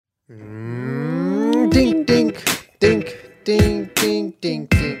Dink, dink, dink, dink, dink, dink,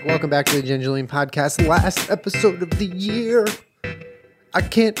 dink. Welcome back to the Gingerline Podcast. Last episode of the year. I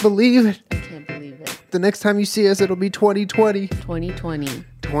can't believe it. I can't believe it. The next time you see us, it'll be 2020. 2020.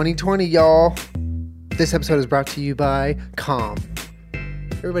 2020, y'all. This episode is brought to you by Calm.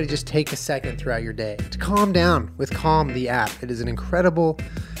 Everybody just take a second throughout your day to calm down with Calm, the app. It is an incredible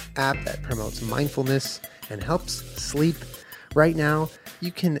app that promotes mindfulness and helps sleep. Right now,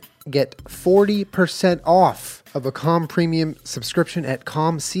 you can get 40% off of a Calm premium subscription at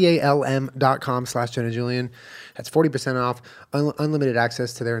calm.com/JennaJulian. That's 40% off, unlimited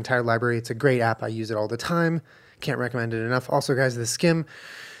access to their entire library. It's a great app. I use it all the time. Can't recommend it enough. Also, guys, the Skim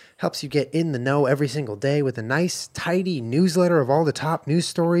helps you get in the know every single day with a nice, tidy newsletter of all the top news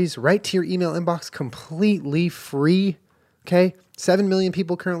stories right to your email inbox, completely free. Okay? 7 million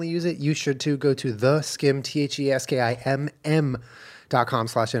people currently use it. You should too. Go to theskim,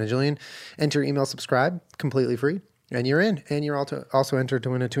 TheSkimm.com/JennaJulian. Enter your email, subscribe, completely free, and you're in. And you're also entered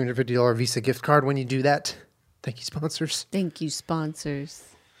to win a $250 Visa gift card when you do that. Thank you, sponsors. Thank you, sponsors.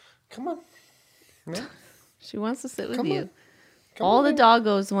 Come on. Yeah. She wants to sit with Come you. on. All the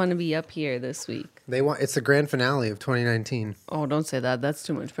doggos want to be up here this week. It's the grand finale of 2019. Oh, don't say that. That's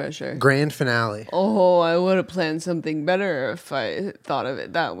too much pressure. Grand finale. Oh, I would have planned something better if I thought of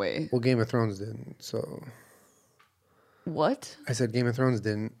it that way. Well, Game of Thrones didn't, so... What? I said Game of Thrones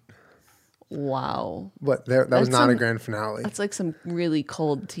didn't. Wow. But that was not a grand finale. That's like some really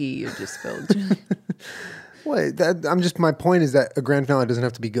cold tea you just spilled. What? My point is that a grand finale doesn't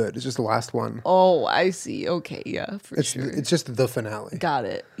have to be good. It's just the last one. Oh, I see. Okay, yeah, for sure. It's just the finale. Got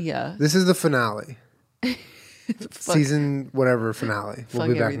it. Yeah. This is the finale. Season whatever finale. We'll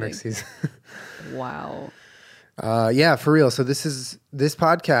be back next season. Wow. Yeah, for real. So this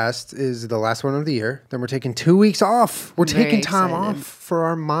podcast is the last one of the year. Then we're taking 2 weeks off. We're taking time off for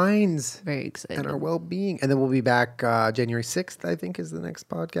our minds. Very excited. And our well-being. And then we'll be back January 6th, I think, is the next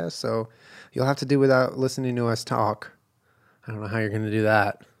podcast. So you'll have to do without listening to us talk. I don't know how you're going to do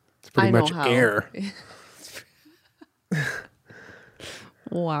that. It's pretty much air.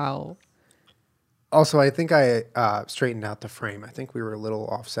 Wow. Also, I think I straightened out the frame. I think we were a little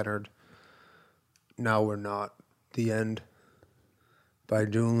off-centered. No, we're not. The End by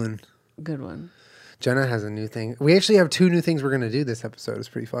Doolin. Good one. Jenna has a new thing. We actually have 2 new things we're going to do this episode. It's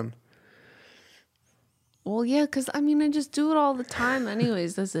pretty fun. Well, yeah, because, I just do it all the time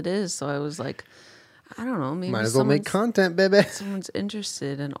anyways, as it is. So I was like, I don't know. Maybe might as well make content, baby. Someone's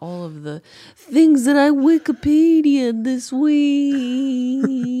interested in all of the things that I Wikipedia this week.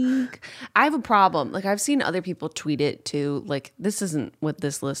 I have a problem. Like, I've seen other people tweet it too. Like, this isn't what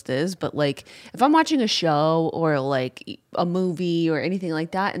this list is, but like, if I'm watching a show or like a movie or anything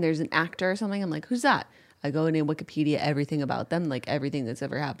like that, and there's an actor or something, I'm like, who's that? I go into Wikipedia, everything about them, like everything that's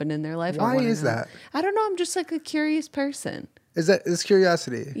ever happened in their life. Why is that? I don't know. I'm just like a curious person. Is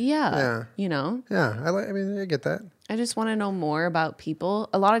curiosity? Yeah. You know? Yeah. I get that. I just want to know more about people.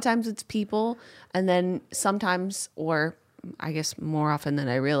 A lot of times it's people, and then sometimes, or I guess more often than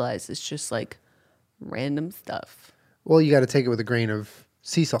I realize, it's just like random stuff. Well, you got to take it with a grain of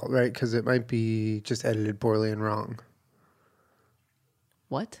sea salt, right? Because it might be just edited poorly and wrong.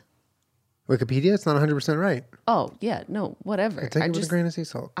 What? Wikipedia? It's not 100% right. Oh, yeah. No, whatever. Take it with a grain of sea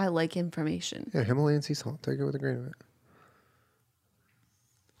salt. I like information. Yeah, Himalayan sea salt. Take it with a grain of it.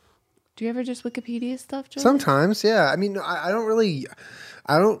 Do you ever just Wikipedia stuff, Joe? Sometimes, yeah. I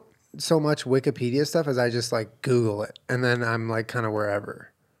don't so much Wikipedia stuff as I just like Google it. And then I'm like kind of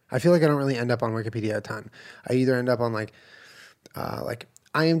wherever. I feel like I don't really end up on Wikipedia a ton. I either end up on like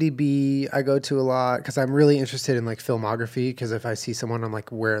IMDb I go to a lot because I'm really interested in like filmography, because if I see someone, I'm like,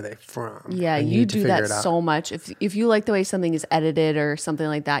 where are they from? Yeah, you do that so much. If you like the way something is edited or something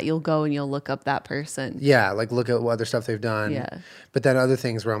like that, you'll go and you'll look up that person. Yeah, like look at what other stuff they've done. Yeah. But then other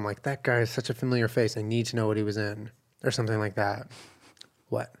things where I'm like, that guy is such a familiar face. I need to know what he was in or something like that.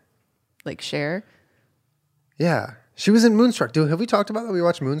 What? Like Cher? Yeah. She was in Moonstruck. Dude, have we talked about that? We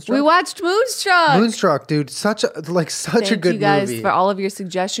watched Moonstruck? We watched Moonstruck. Moonstruck, dude. Such a good movie. Thank you guys for all of your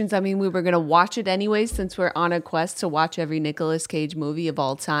suggestions. We were going to watch it anyway since we're on a quest to watch every Nicolas Cage movie of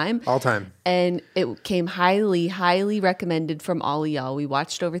all time. All time. And it came highly, highly recommended from all of y'all. We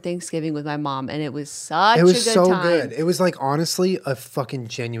watched over Thanksgiving with my mom, and it was such a good time. It was so good. It was like, honestly, a fucking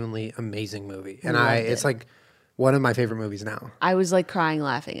genuinely amazing movie. And it's like one of my favorite movies now. I was like crying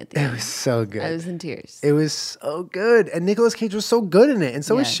laughing at the end. It was so good. I was in tears. It was so good. And Nicolas Cage was so good in it. And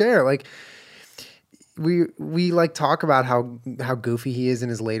so was Cher. Like, we like talk about how goofy he is in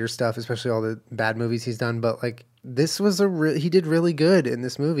his later stuff, especially all the bad movies he's done. But like, this was he did really good in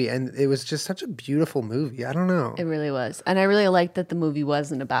this movie, and it was just such a beautiful movie. I don't know. It really was. And I really liked that the movie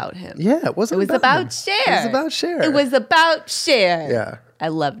wasn't about him. Yeah, it wasn't. It was about him. Cher. It was about Cher. It was about Cher. Yeah. I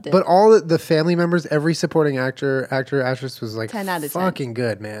loved it. But all the family members, every supporting actress was like 10 out of 10. fucking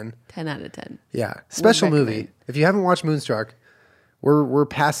good, man. 10 out of 10. Yeah. Special movie. recommend. If you haven't watched Moonstruck, we're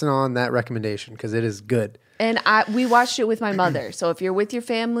passing on that recommendation because it is good. And we watched it with my mother. So if you're with your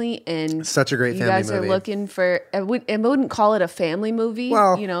family and Such a great you family guys movie. are looking for, I wouldn't call it a family movie,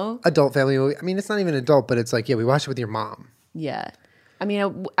 Well, you know? adult family movie. I mean, it's not even adult, but it's like, yeah, we watched it with your mom. Yeah. I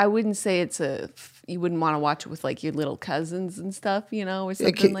mean, I wouldn't say you wouldn't want to watch it with like your little cousins and stuff, you know, or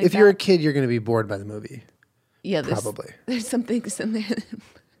something like that. If you're a kid, you're going to be bored by the movie. Yeah, probably. There's some things in there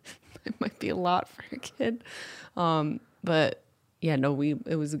that might be a lot for a kid. But yeah, no,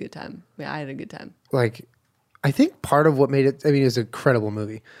 it was a good time. Yeah, I had a good time. Like, I think part of what made it, I mean, it was an incredible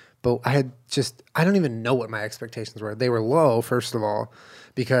movie, but I don't even know what my expectations were. They were low, first of all,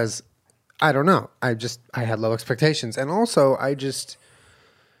 because I don't know. I had low expectations. And also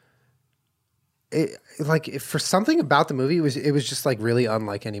for something about the movie, it was just like really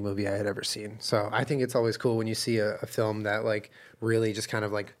unlike any movie I had ever seen. So I think it's always cool when you see a film that like really just kind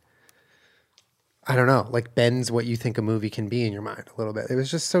of like, I don't know, like bends what you think a movie can be in your mind a little bit. It was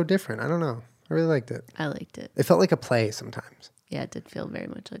just so different. I don't know. I really liked it. I liked it. It felt like a play sometimes. Yeah, it did feel very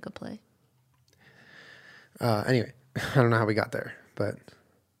much like a play. Anyway, I don't know how we got there, but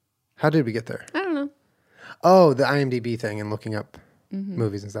how did we get there? I don't know. Oh, the IMDb thing and looking up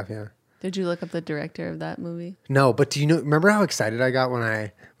movies and stuff. Yeah. Did you look up the director of that movie? No, but remember how excited I got when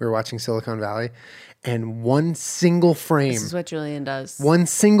we were watching Silicon Valley, and one single frame. This is what Julian does. One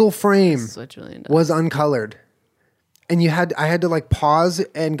single frame This is what Julian does. was uncolored, and I had to like pause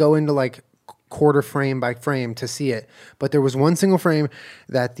and go into like quarter frame by frame to see it. But there was one single frame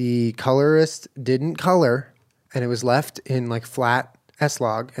that the colorist didn't color, and it was left in like flat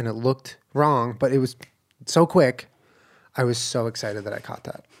S-Log, and it looked wrong, but it was so quick. I was so excited that I caught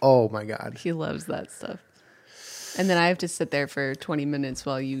that. Oh my God. He loves that stuff. And then I have to sit there for 20 minutes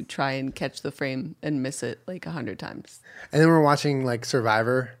while you try and catch the frame and miss it like 100 times. And then we're watching like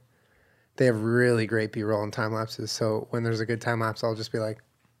Survivor. They have really great B-roll and time lapses. So when there's a good time lapse, I'll just be like,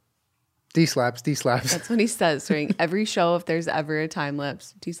 D-slaps, D-slaps. That's what he says during every show. If there's ever a time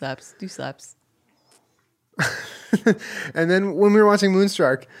lapse, D-slaps, D-slaps. And then when we were watching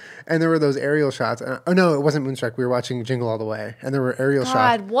Moonstruck and there were those aerial shots. Oh no, it wasn't Moonstruck. We were watching Jingle All the Way and there were aerial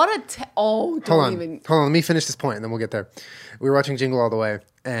shots. God, what a... Hold on. Let me finish this point and then we'll get there. We were watching Jingle All the Way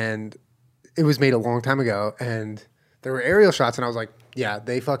and it was made a long time ago and there were aerial shots and I was like, yeah,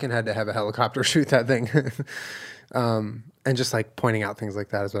 they fucking had to have a helicopter shoot that thing. And just like pointing out things like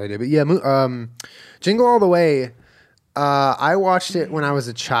that is what I did. But yeah, Jingle All the Way, I watched it when I was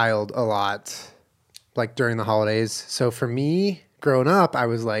a child a lot, like during the holidays. So for me, growing up, I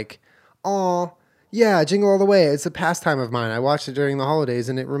was like, oh, yeah, Jingle All the Way. It's a pastime of mine. I watched it during the holidays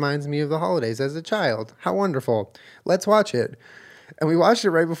and it reminds me of the holidays as a child. How wonderful. Let's watch it. And we watched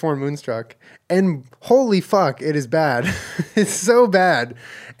it right before Moonstruck. And holy fuck, it is bad. It's so bad.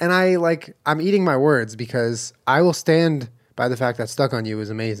 And I'm eating my words because I will stand by the fact that Stuck on You is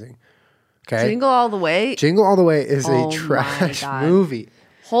amazing. Okay? Jingle All the Way? Jingle All the Way is Oh a my trash God. movie.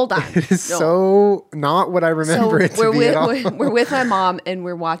 Hold on. It is so not what I remember it to be at all. We're with my mom and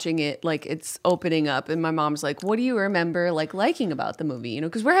we're watching it like it's opening up and my mom's like, what do you remember like liking about the movie? You know,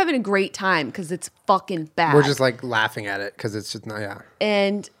 because we're having a great time because it's fucking bad. We're just like laughing at it because it's just not, yeah.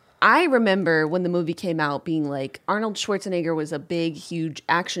 And I remember when the movie came out being like Arnold Schwarzenegger was a big, huge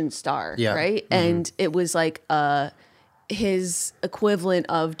action star, Yeah. right? Mm-hmm. And it was like his equivalent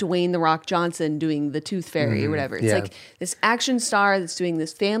of Dwayne The Rock Johnson doing the Tooth Fairy or whatever. It's Yeah. like this action star that's doing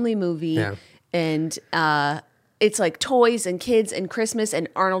this family movie Yeah. and it's like toys and kids and Christmas and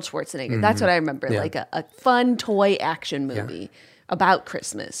Arnold Schwarzenegger. That's what I remember, Yeah. like a fun toy action movie about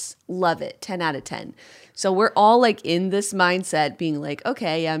Christmas. Love it. 10 out of 10. So we're all like in this mindset being like,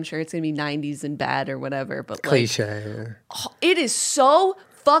 okay, yeah, I'm sure it's going to be 90s and bad or whatever. But like, Cliche. it is so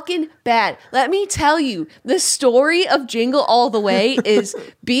fucking bad. Let me tell you, the story of Jingle All the Way is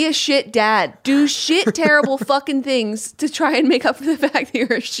be a shit dad. Do shit terrible fucking things to try and make up for the fact that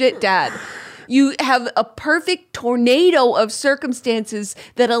you're a shit dad. You have a perfect tornado of circumstances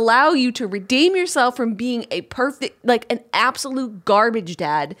that allow you to redeem yourself from being a perfect, like an absolute garbage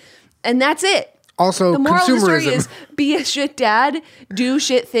dad. And that's it. Also, The moral of the story consumerism. is be a shit dad, do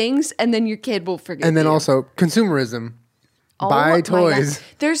shit things, and then your kid will forgive you. And then also consumerism. Buy my toys. God.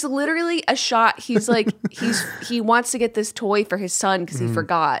 There's literally a shot. He's like, he wants to get this toy for his son because he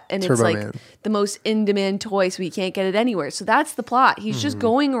forgot. And Turbo it's like Man. the most in-demand toy, so he can't get it anywhere. So that's the plot. He's just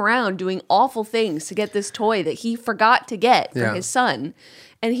going around doing awful things to get this toy that he forgot to get for Yeah. his son.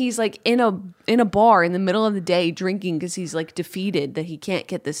 And he's like in a bar in the middle of the day drinking because he's like defeated that he can't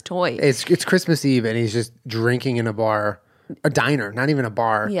get this toy. It's Christmas Eve and he's just drinking in a bar, a diner, not even a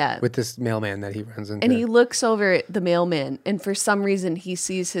bar. Yeah. With this mailman that he runs into. And he looks over at the mailman, and for some reason, he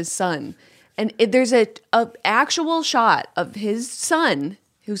sees his son. And there's a actual shot of his son,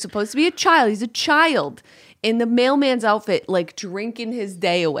 who's supposed to be a child. He's a child in the mailman's outfit, like drinking his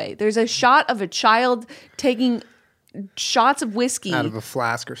day away. There's a shot of a child taking shots of whiskey out of a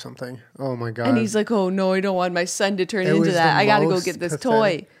flask or something. Oh my God. and he's like, "Oh no, I don't want my son to turn It into was that. the I got to go most get this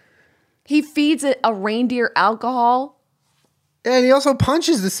pathetic. toy." He feeds it a reindeer alcohol. And he also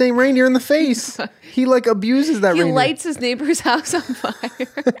punches the same reindeer in the face. He like abuses that He reindeer. lights his neighbor's house on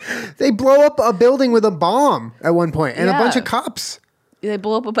fire. They blow up a building with a bomb at one point and a bunch Yeah. of cops. They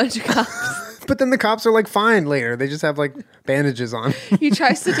blow up a bunch of cops. But then the cops are like fine later. They just have like bandages on. He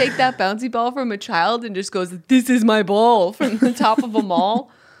tries to take that bouncy ball from a child and just goes, "This is my ball," from the top of a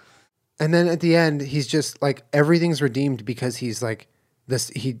mall. And then at the end, he's just like everything's redeemed because he's like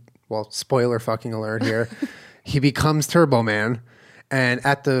this. Spoiler fucking alert here. He becomes Turbo Man, and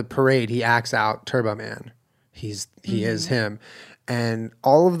at the parade, he acts out Turbo Man. He is him, and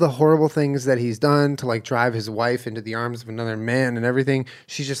all of the horrible things that he's done to like drive his wife into the arms of another man and everything.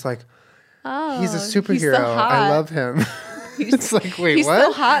 She's just like, he's a superhero. he's so hot. I love him. It's like, wait, he's what?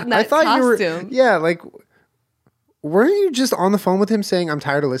 so hot in that costume. Yeah, like. Weren't you just on the phone with him saying, "I'm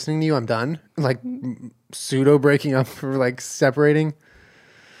tired of listening to you. I'm done"? Like pseudo breaking up or like separating.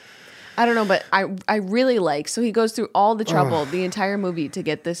 I don't know, but I really like. So he goes through all the trouble, the entire movie, to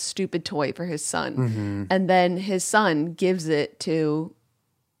get this stupid toy for his son, and then his son gives it to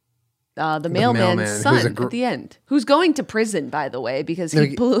the mailman's mailman, son who's at the end, who's going to prison, by the way, because No,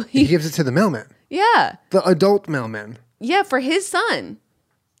 he blew. he gives it to the mailman, Yeah, the adult mailman. yeah, for his son.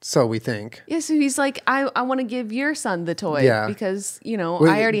 So we think. Yeah, so he's like, I want to give your son the toy Yeah. because Well,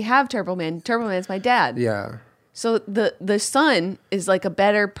 I already have Turbo Man. Turbo Man's my dad. Yeah. So the son is like a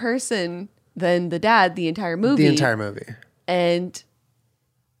better person than the dad the entire movie. The entire movie. And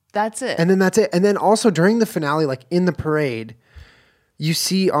that's it. And then that's it. And then also during the finale, like in the parade, you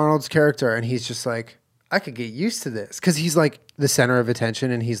see Arnold's character and he's just like, I could get used to this. Because he's like the center of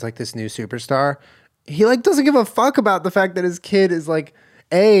attention and he's like this new superstar. He like doesn't give a fuck about the fact that his kid is like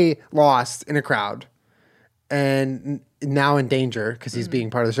lost in a crowd and now in danger because he's being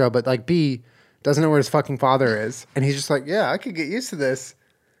part of the show. But like B doesn't know where his fucking father is. And he's just like, yeah, I could get used to this.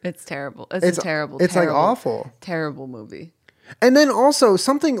 It's terrible. It's a terrible. It's terrible, like awful. Terrible movie. And then also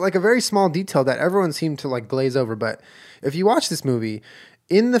something like a very small detail that everyone seemed to like glaze over. But if you watch this movie,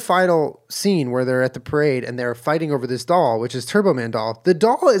 in the final scene where they're at the parade and they're fighting over this doll, which is Turbo Man doll, the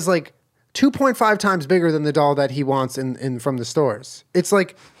doll is like 2.5 times bigger than the doll that he wants in from the stores. It's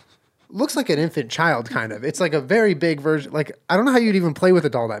like looks like an infant child kind of. It's like a very big version. Like I don't know how you'd even play with a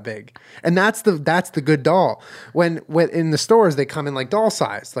doll that big. And that's the good doll. When in the stores they come in like doll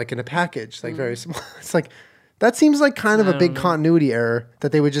size, like in a package, like very small. It's like that seems like kind of a big continuity error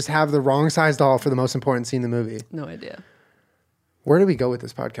that they would just have the wrong size doll for the most important scene in the movie. No idea. Where do we go with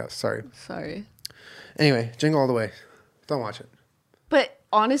this podcast? Sorry. Sorry. Anyway, Jingle All the Way. Don't watch it. But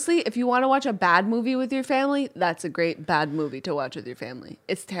honestly, if you want to watch a bad movie with your family, that's a great bad movie to watch with your family.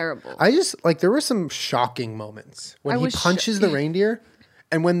 It's terrible. I just like there were some shocking moments when I he was punches the reindeer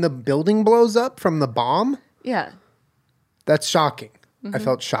and when the building blows up from the bomb. Yeah. That's shocking. I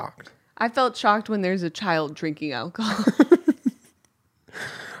felt shocked. I felt shocked when there's a child drinking alcohol.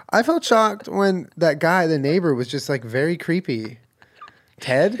 I felt shocked when that guy, the neighbor, was just like very creepy.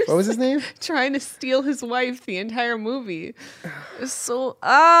 Ted? What was his name? Trying to steal his wife the entire movie. It's so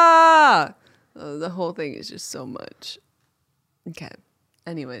the whole thing is just so much. Okay.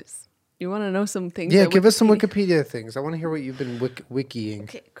 Anyways, you want to know some things? Yeah, that give us some Wikipedia- Wikipedia things. I want to hear what you've been wikiing.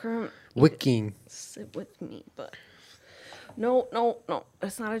 Okay, Kerm, Wikiing. sit with me, but no,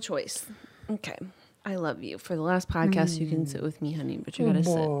 that's not a choice. Okay. I love you. For the last podcast, you can sit with me, honey, but you gotta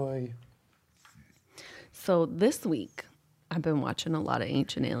sit. Boy. So this week, I've been watching a lot of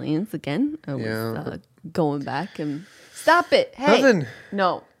Ancient Aliens again. I was Yeah. going back and stop it. Hey, Nothing.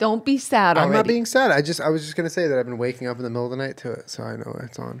 no, don't be sad already. I'm not being sad. I was just gonna say that I've been waking up in the middle of the night to it, so I know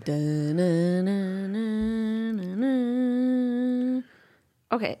it's on.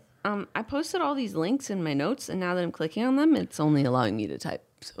 Okay. I posted all these links in my notes, and now that I'm clicking on them, it's only allowing me to type.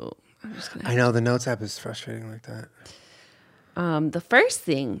 So I'm just gonna. I know the notes app is frustrating like that. The first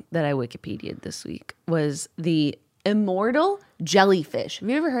thing that I Wikipedia'd this week was the Immortal jellyfish. Have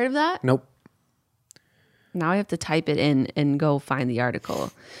you ever heard of that? Nope. Now I have to type it in and go find the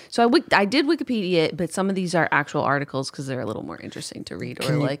article. So I did Wikipedia it, but some of these are actual articles because they're a little more interesting to read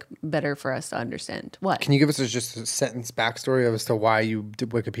or like better for us to understand. What? Can you give us just a sentence backstory as to why you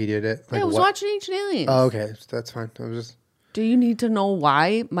did Wikipedia'd it? I was watching Ancient Aliens. Oh, okay. That's fine. Do you need to know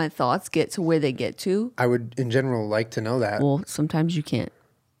why my thoughts get to where they get to? I would, in general, like to know that. Well, sometimes you can't.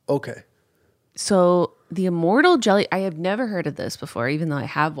 Okay. So the immortal jelly, I have never heard of this before, even though I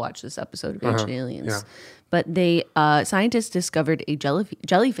have watched this episode of Ancient Aliens. Yeah. But scientists discovered a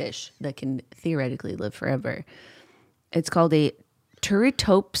jellyfish that can theoretically live forever. It's called a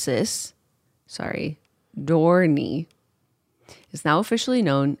Turritopsis, dorni. Is now officially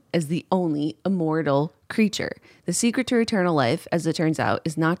known as the only immortal creature. The secret to eternal life, as it turns out,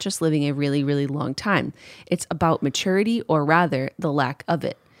 is not just living a really, really long time. It's about maturity, or rather, the lack of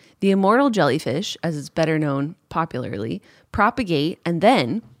it. The immortal jellyfish, as it's better known popularly, propagate and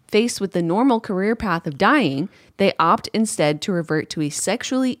then, faced with the normal career path of dying, they opt instead to revert to a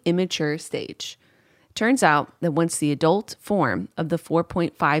sexually immature stage. Turns out that once the adult form of the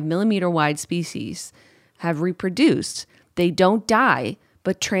 4.5 millimeter wide species have reproduced, they don't die,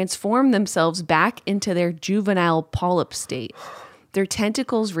 but transform themselves back into their juvenile polyp state. Their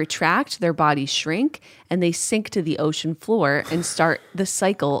tentacles retract, their bodies shrink, and they sink to the ocean floor and start the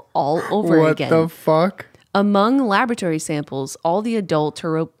cycle all over again. What the fuck? Among laboratory samples, all the adult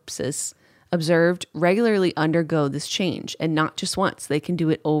Turritopsis observed regularly undergo this change, and not just once. They can do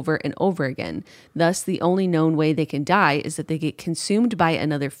it over and over again. Thus, the only known way they can die is that they get consumed by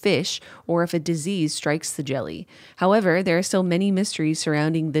another fish, or if a disease strikes the jelly. However, there are still many mysteries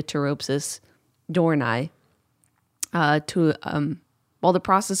surrounding the Turritopsis dorni. While the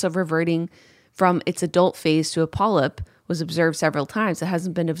process of reverting from its adult phase to a polyp was observed several times, it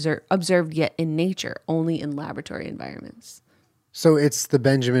hasn't been observed yet in nature, only in laboratory environments. So it's the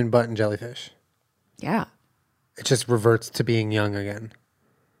Benjamin Button jellyfish. Yeah. It just reverts to being young again.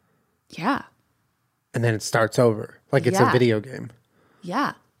 Yeah. And then it starts over. Like it's a video game.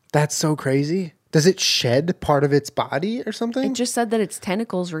 Yeah. That's so crazy. Does it shed part of its body or something? It just said that its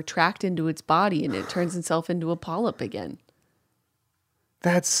tentacles retract into its body and it turns itself into a polyp again.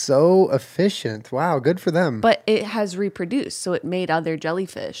 That's so efficient. Wow, good for them. But it has reproduced, so it made other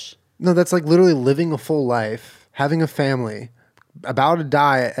jellyfish. No, that's like literally living a full life, having a family, about to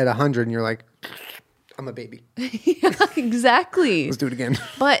die at 100, and you're like, I'm a baby. Yeah, exactly. Let's do it again.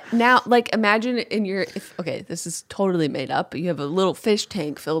 But now, like, imagine okay, this is totally made up, but you have a little fish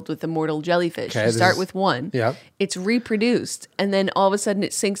tank filled with immortal jellyfish. Okay, you start with one. Yep. It's reproduced, and then all of a sudden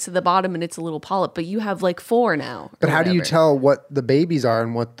it sinks to the bottom and it's a little polyp, but you have like 4 now. But how do you tell what the babies are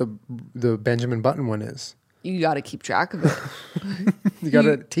and what the Benjamin Button one is? You got to keep track of it. You got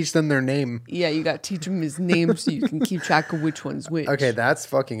to teach them their name. Yeah, you got to teach them his name so you can keep track of which one's which. Okay, that's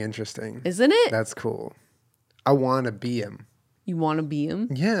fucking interesting. Isn't it? That's cool. I want to be him. You want to be him?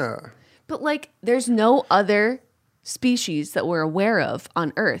 Yeah. But like, there's no other species that we're aware of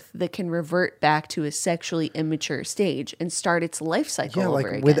on Earth that can revert back to a sexually immature stage and start its life cycle over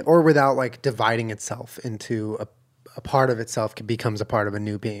again. Without like dividing itself into a part of itself becomes a part of a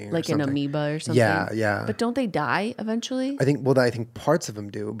new being. Like an amoeba or something. Yeah, yeah. But don't they die eventually? I think parts of them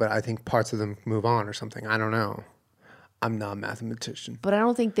do, but I think parts of them move on or something. I don't know. I'm not a mathematician. But I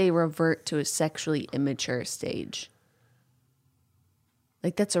don't think they revert to a sexually immature stage.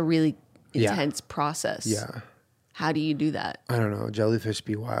 Like that's a really intense process. Yeah. How do you do that? I don't know. Jellyfish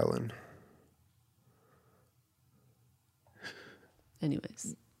be wildin'.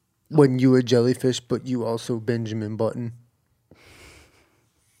 Anyways. When you a jellyfish, but you also Benjamin Button.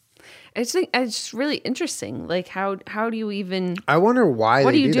 I just think it's really interesting. Like how do you even? I wonder why.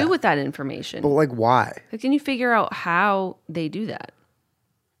 What do you do that? with that information? But like, why? How can you figure out how they do that?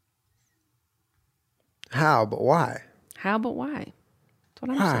 How? But why? How? But why? That's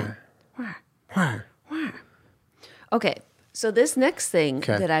what I'm saying. Why? Why? Why? Okay, so this next thing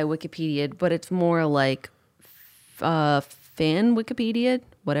that I Wikipedia'd, but it's more like fan Wikipedia,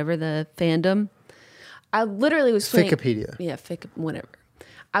 whatever the fandom. I literally was playing Wikipedia. Yeah, whatever.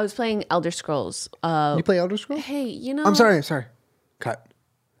 I was playing Elder Scrolls. You play Elder Scrolls? Hey, you know. I'm sorry. Cut.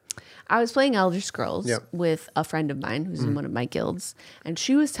 I was playing Elder Scrolls Yep. with a friend of mine who's in one of my guilds, and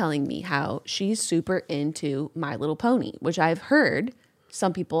she was telling me how she's super into My Little Pony, which I've heard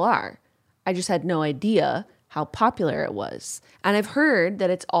some people are. I just had no idea how popular it was. And I've heard that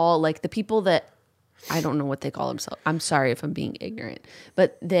it's all like the people that, I don't know what they call themselves. I'm sorry if I'm being ignorant,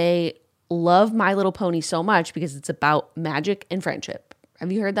 but they love My Little Pony so much because it's about magic and friendship.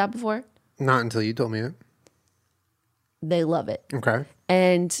 Have you heard that before? Not until you told me it. they love it. Okay.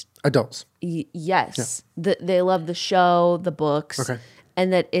 And Adults. yes, they love the show, the books, Okay.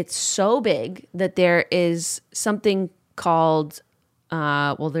 and that it's so big that there is something called,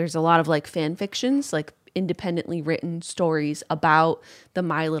 there's a lot of like fan fictions, like independently written stories about the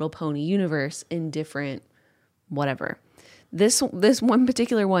My Little Pony universe in different whatever. This one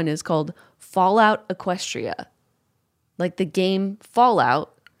particular one is called Fallout Equestria, like the game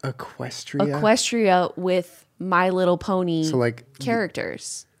Fallout. Equestria with My Little Pony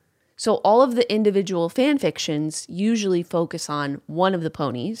characters. So all of the individual fan fictions usually focus on one of the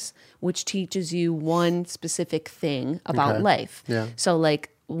ponies, which teaches you one specific thing about life. Yeah. So like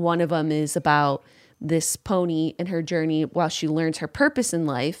one of them is about this pony and her journey while she learns her purpose in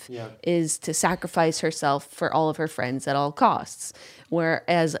life is to sacrifice herself for all of her friends at all costs.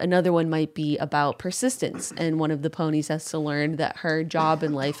 Whereas another one might be about persistence, and one of the ponies has to learn that her job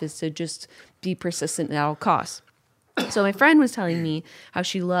in life is to just be persistent at all costs. So my friend was telling me how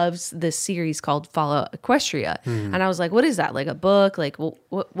she loves this series called Fallout Equestria. And I was like, what is that? Like a book? Like,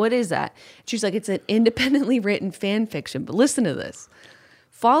 what is that? She's like, it's an independently written fan fiction. But listen to this.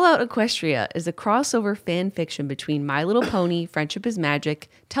 Fallout Equestria is a crossover fan fiction between My Little Pony, Friendship is Magic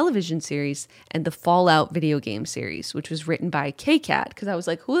television series and the Fallout video game series, which was written by K-Cat. Because I was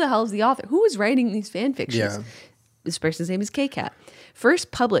like, who the hell is the author? Who is writing these fan fictions? Yeah. This person's name is K-Cat.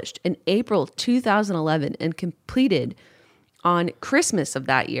 First published in April 2011 and completed on Christmas of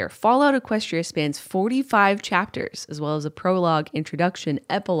that year. Fallout Equestria spans 45 chapters, as well as a prologue, introduction,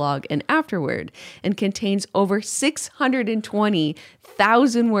 epilogue, and afterword, and contains over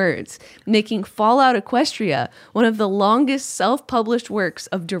 620,000 words, making Fallout Equestria one of the longest self-published works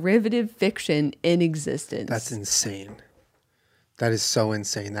of derivative fiction in existence. That's insane. That is so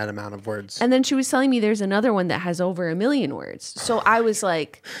insane, that amount of words. And then she was telling me there's another one that has over 1 million words. So I was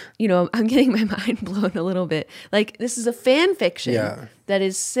like, I'm getting my mind blown a little bit. Like, this is a fan fiction that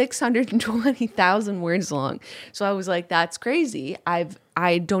is 620,000 words long. So I was like, that's crazy.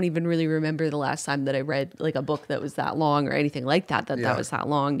 I don't even really remember the last time that I read like a book that was that long or anything like that was that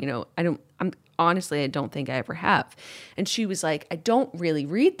long. Honestly, I don't think I ever have. And she was like, I don't really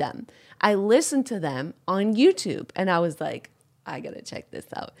read them. I listen to them on YouTube. And I was like, I gotta check this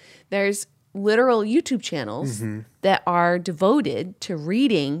out. There's literal YouTube channels that are devoted to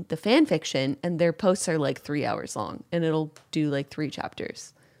reading the fan fiction, and their posts are like 3 hours long, and it'll do like 3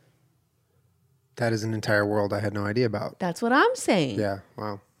 chapters. That is an entire world I had no idea about. That's what I'm saying. Yeah,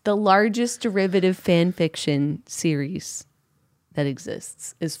 wow. The largest derivative fan fiction series that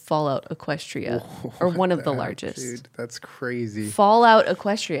exists is Fallout Equestria, or one of the largest. Dude, that's crazy. Fallout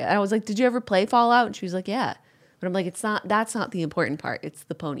Equestria. And I was like, did you ever play Fallout? And she was like, yeah. But I'm like, that's not the important part. It's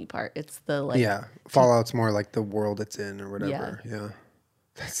the pony part. It's the like. Yeah. Fallout's more like the world it's in or whatever. Yeah.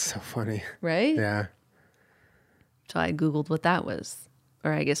 That's so funny. Right? Yeah. So I Googled what that was.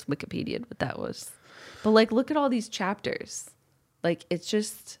 Or I guess Wikipedia'd what that was. But like, look at all these chapters. Like,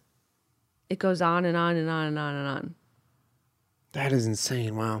 it goes on and on and on and on and on. That is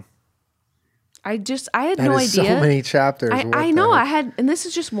insane. Wow. I had That no is idea. so many chapters. I know. And this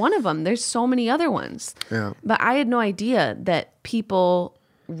is just one of them. There's so many other ones. Yeah. But I had no idea that people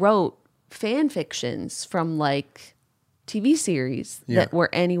wrote fan fictions from like TV series that were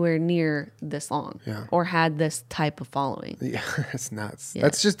anywhere near this long or had this type of following. Yeah, that's nuts. Yeah.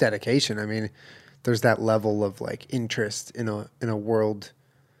 That's just dedication. I mean, there's that level of like interest in a world,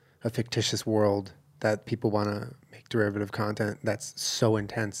 a fictitious world that people want to make derivative content that's so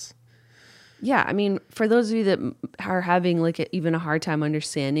intense. Yeah, I mean, for those of you that are having like even a hard time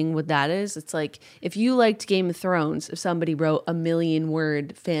understanding what that is, it's like if you liked Game of Thrones, if somebody wrote 1 million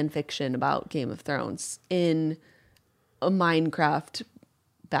word fan fiction about Game of Thrones in a Minecraft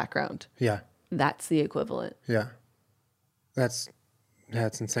background. Yeah. That's the equivalent. Yeah. That's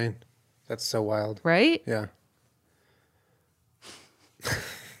insane. That's so wild. Right? Yeah.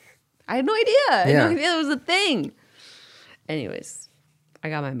 I had no idea. I had no idea it was a thing. Anyways, I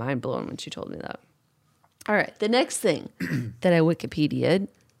got my mind blown when she told me that. All right. The next thing that I Wikipedia'd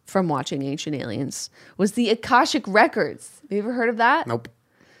from watching Ancient Aliens was the Akashic Records. Have you ever heard of that? Nope.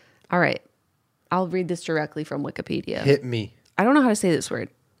 All right. I'll read this directly from Wikipedia. Hit me. I don't know how to say this word.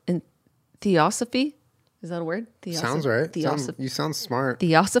 In theosophy? Is that a word? Sounds right. You sound smart.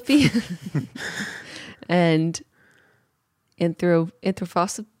 Theosophy. And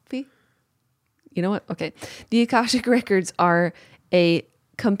anthroposophy. You know what? Okay. The Akashic Records are a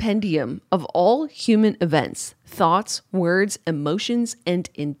compendium of all human events, thoughts, words, emotions, and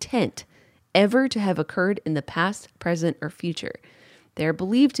intent ever to have occurred in the past, present, or future. They are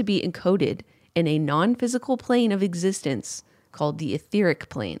believed to be encoded in a non-physical plane of existence called the etheric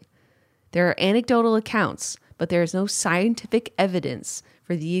plane. There are anecdotal accounts, but there is no scientific evidence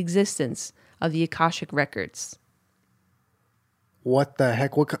for the existence of the Akashic records. What the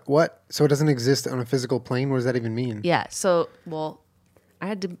heck? What? So it doesn't exist on a physical plane? What does that even mean? Yeah. So, well, I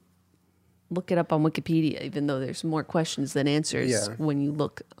had to look it up on Wikipedia, even though there's more questions than answers when you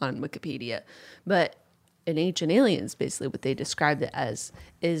look on Wikipedia. But in Ancient Aliens, basically what they described it as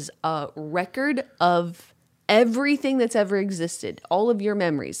is a record of everything that's ever existed. All of your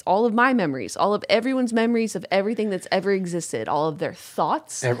memories, all of my memories, all of everyone's memories of everything that's ever existed. All of their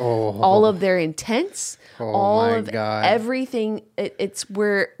thoughts, all of their intents, all of everything. It's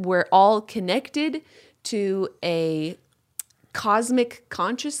we're all connected to a cosmic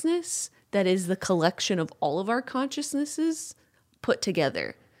consciousness that is the collection of all of our consciousnesses put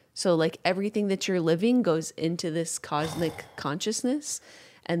together. So like everything that you're living goes into this cosmic consciousness,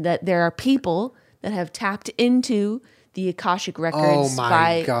 and that there are people that have tapped into the Akashic records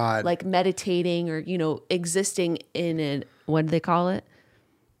by like meditating or, you know, existing in an, what do they call it?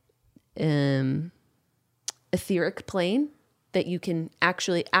 Etheric plane, that you can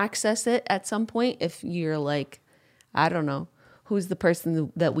actually access it at some point if you're like, I don't know, who's the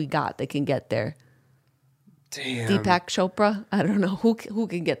person that we got that can get there? Damn. Deepak Chopra? I don't know. Who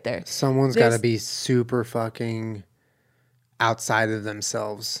can get there? Someone's got to be super fucking outside of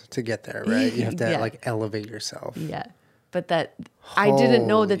themselves to get there, right? You have to like elevate yourself. Yeah. But that, I didn't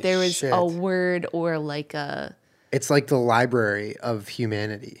know that there was a word or like a... It's like the library of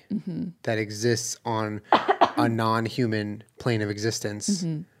humanity that exists on a non-human plane of existence.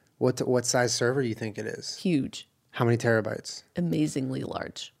 What size server do you think it is? Huge. How many terabytes? Amazingly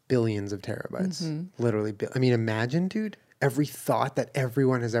large. Billions of terabytes. Literally. I mean, imagine, dude, every thought that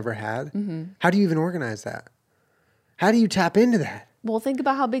everyone has ever had. How do you even organize that? How do you tap into that? Well, think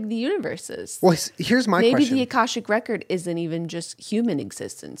about how big the universe is. Well, here's my question. Maybe the Akashic record isn't even just human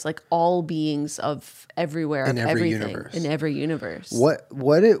existence, like all beings of everywhere, in of every everything, universe. in every universe.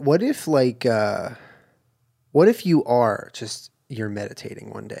 What if you are just, you're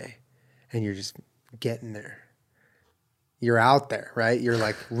meditating one day and you're just getting there. You're out there, right? You're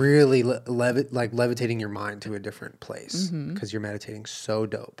like really levitating your mind to a different place because you're meditating so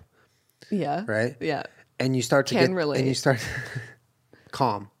dope. Yeah. Right? Yeah. And you start to relate. And you start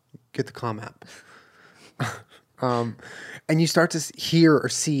Calm. Get the Calm app. And you start to hear or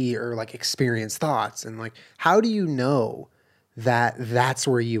see or like experience thoughts, and like, how do you know that that's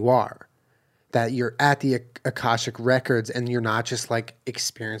where you are? That you're at the Akashic records and you're not just like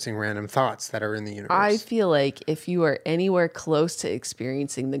experiencing random thoughts that are in the universe. I feel like if you are anywhere close to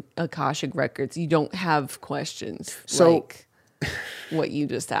experiencing the Akashic records, you don't have questions like what you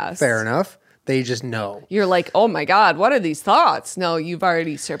just asked. Fair enough. They just know. You're like, oh my God, what are these thoughts? No, you've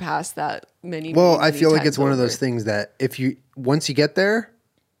already surpassed that many. Well, many I feel like it's one over. of those things that once you get there,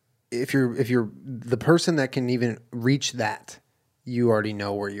 if you're the person that can even reach that, you already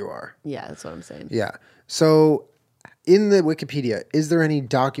know where you are. Yeah, that's what I'm saying. Yeah. So in the Wikipedia, is there any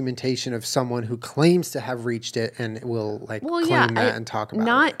documentation of someone who claims to have reached it and will like claim that and talk about it?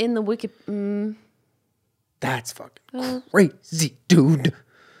 Not in the Wiki. That's fucking crazy, dude.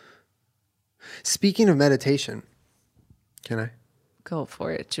 Speaking of meditation, can I? Go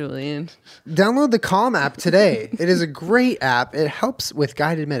for it, Julian. Download the Calm app today. It is a great app. It helps with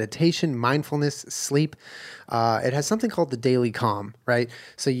guided meditation, mindfulness, sleep. It has something called the Daily Calm, right?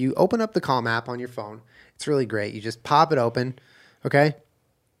 So you open up the Calm app on your phone. It's really great. You just pop it open, okay?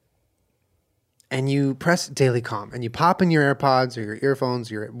 And you press Daily Calm, and you pop in your AirPods or your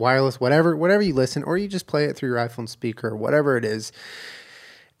earphones, your wireless, whatever you listen, or you just play it through your iPhone speaker or whatever it is.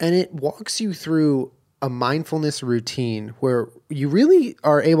 And it walks you through a mindfulness routine where you really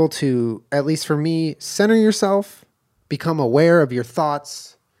are able to, at least for me, center yourself, become aware of your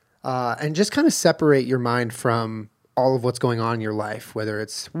thoughts, and just kind of separate your mind from all of what's going on in your life, whether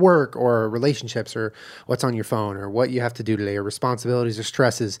it's work or relationships or what's on your phone or what you have to do today or responsibilities or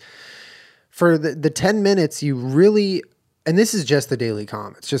stresses. For the 10 minutes, you really, and this is just the Daily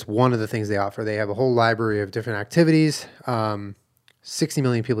Calm. It's just one of the things they offer. They have a whole library of different activities. 60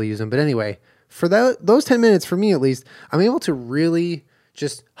 million people use them. But anyway, for those 10 minutes, for me at least, I'm able to really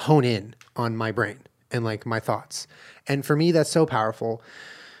just hone in on my brain and like my thoughts. And for me, that's so powerful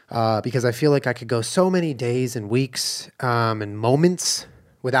because I feel like I could go so many days and weeks and moments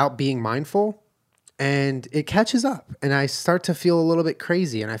without being mindful, and it catches up and I start to feel a little bit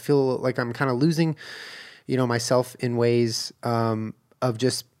crazy, and I feel like I'm kind of losing, myself in ways of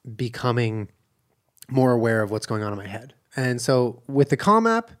just becoming more aware of what's going on in my head. And so with the Calm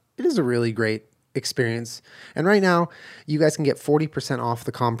app, it is a really great experience. And right now, you guys can get 40% off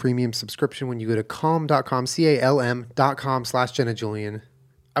the Calm Premium subscription when you go to calm.com, CALM.com/JennaJulian.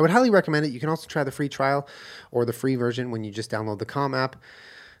 I would highly recommend it. You can also try the free trial or the free version when you just download the Calm app.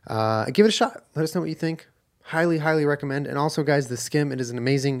 Give it a shot. Let us know what you think. Highly, highly recommend. And also, guys, the Skim, it is an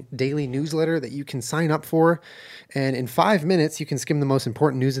amazing daily newsletter that you can sign up for. And in 5 minutes, you can skim the most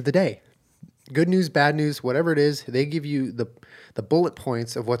important news of the day. Good news, bad news, whatever it is, they give you the bullet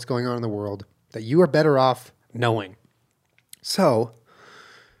points of what's going on in the world that you are better off knowing. So,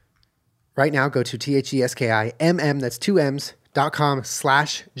 right now, go to THESKIMM, that's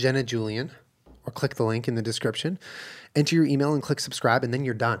 2Ms.com/Jenna Julian, or click the link in the description. Enter your email and click subscribe, and then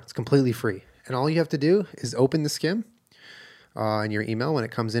you're done. It's completely free. And all you have to do is open the Skim in your email when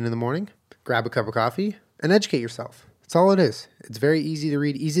it comes in the morning, grab a cup of coffee, and educate yourself. That's all it is. It's very easy to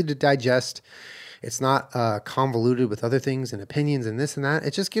read, easy to digest. It's not convoluted with other things and opinions and this and that.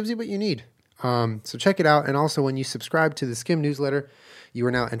 It just gives you what you need. So check it out. And also, when you subscribe to the Skim newsletter, you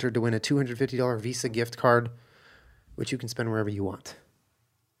are now entered to win a $250 Visa gift card, which you can spend wherever you want.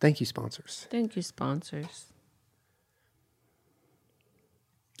 Thank you, sponsors. Thank you, sponsors.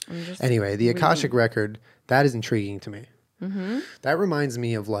 Anyway, the Akashic Record, that is intriguing to me. Mm-hmm. That reminds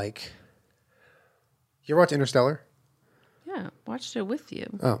me of like, you ever watch Interstellar? Yeah, watched it with you.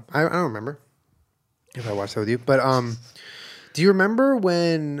 Oh, I don't remember if I watched that with you. But do you remember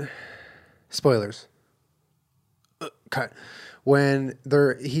when, spoilers, cut, when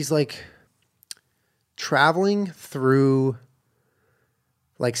he's like traveling through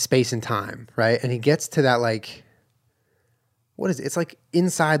like space and time, right? And he gets to that like, what is it? It's like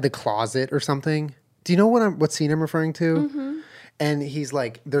inside the closet or something. Do you know what scene I'm referring to? Mm-hmm. And he's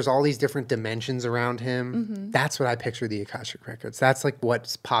like, there's all these different dimensions around him. Mm-hmm. That's what I picture the Akashic Records. That's like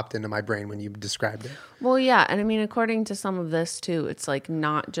what's popped into my brain when you described it. Well, yeah. And I mean, according to some of this too, it's like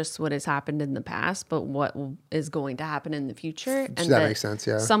not just what has happened in the past, but what is going to happen in the future. And that makes sense,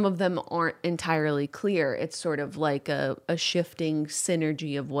 yeah. Some of them aren't entirely clear. It's sort of like a shifting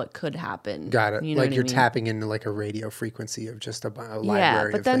synergy of what could happen. Got it. You know like you're I mean? tapping into like a radio frequency of just a library yeah,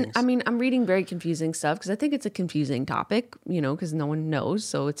 but of then, things. I mean, I'm reading very confusing stuff because I think it's a confusing topic, you know, because no one knows.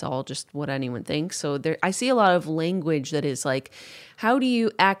 So it's all just what anyone thinks. So I see a lot of language that is like, how do you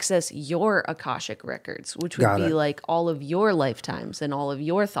access your Akashic records, which would be like all of your lifetimes and all of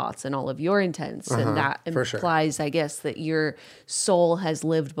your thoughts and all of your intents. And that implies, I guess, that your soul has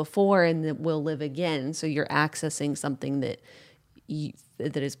lived before and that will live again. So you're accessing something that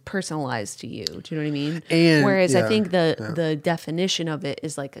is personalized to you. Do you know what I mean? And, whereas I think the definition of it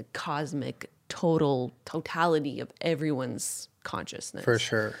is like a cosmic totality of everyone's consciousness. For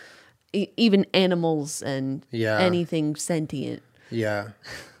sure. Even animals and anything sentient. Yeah.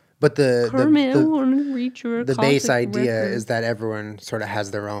 But the base idea is that everyone sort of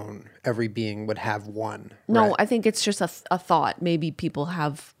has their own. Every being would have one. No, right? I think it's just a thought. Maybe people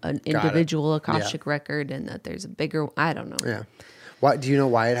have an individual Akashic record and that there's a bigger, I don't know. Yeah. Why, do you know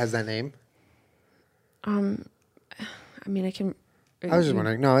why it has that name? I mean, I can... I was just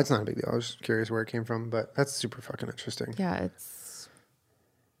wondering. No, it's not a big deal. I was just curious where it came from, but that's super fucking interesting. Yeah,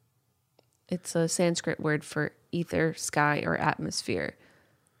 it's a Sanskrit word for ether, sky, or atmosphere.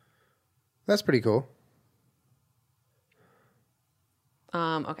 That's pretty cool.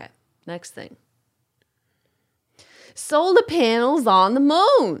 Okay, next thing. Solar panels on the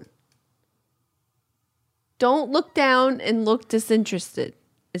moon. Don't look down and look disinterested.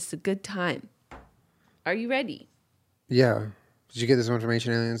 It's a good time. Are you ready? Yeah. Did you get this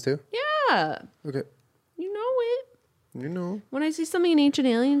information, aliens, too? Yeah. Okay. You know it. You know. When I see something in Ancient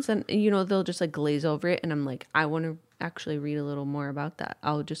Aliens, and you know, they'll just like glaze over it, and I'm like, I want to actually read a little more about that.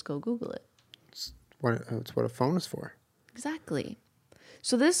 I'll just go Google it. It's what a phone is for. Exactly.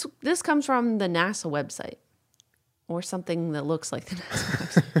 So this comes from the NASA website, or something that looks like the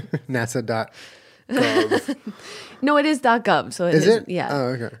NASA website. NASA.gov. No, it is .gov. So is it? Yeah. Oh,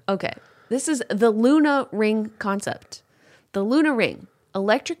 okay. Okay. This is the Luna Ring concept. The Luna Ring,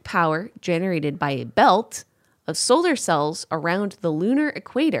 electric power generated by a belt of solar cells around the lunar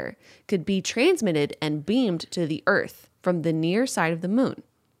equator, could be transmitted and beamed to the Earth from the near side of the moon.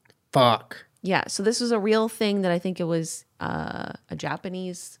 Fuck. Yeah, so this was a real thing that I think it was a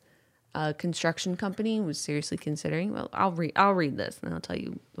Japanese construction company was seriously considering. Well, I'll read this and I'll tell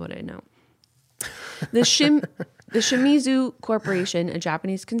you what I know. The Shimizu Corporation, a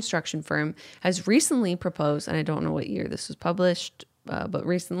Japanese construction firm, has recently proposed, and I don't know what year this was published, but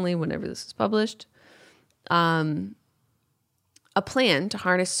recently, whenever this was published, a plan to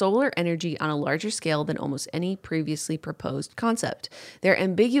harness solar energy on a larger scale than almost any previously proposed concept. Their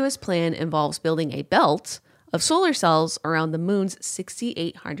ambiguous plan involves building a belt of solar cells around the moon's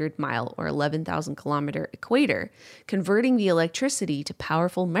 6,800-mile or 11,000-kilometer equator, converting the electricity to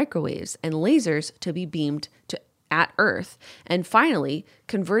powerful microwaves and lasers to be beamed to at Earth, and finally,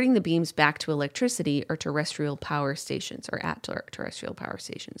 converting the beams back to electricity or terrestrial power stations or at terrestrial power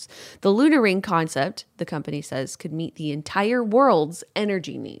stations. The lunar ring concept, the company says, could meet the entire world's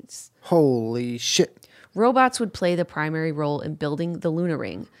energy needs. Holy shit. Robots would play the primary role in building the lunar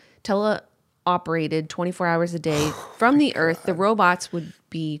ring. Teleoperated 24 hours a day from the Earth, the robots would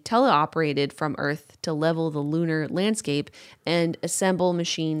be teleoperated from Earth to level the lunar landscape and assemble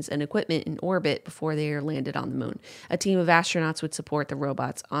machines and equipment in orbit before they are landed on the moon. A team of astronauts would support the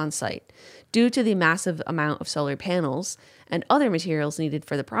robots on site. Due to the massive amount of solar panels and other materials needed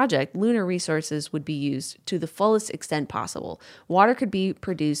for the project, lunar resources would be used to the fullest extent possible. Water could be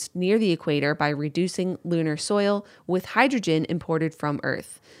produced near the equator by reducing lunar soil with hydrogen imported from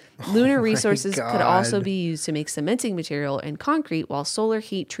Earth. Lunar resources could also be used to make cementing material and concrete, while solar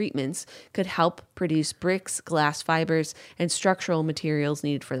heat treatments could help produce bricks, glass fibers, and structural materials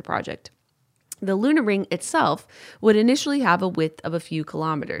needed for the project. The lunar ring itself would initially have a width of a few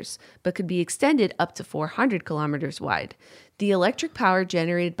kilometers, but could be extended up to 400 kilometers wide. The electric power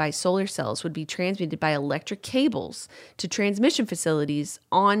generated by solar cells would be transmitted by electric cables to transmission facilities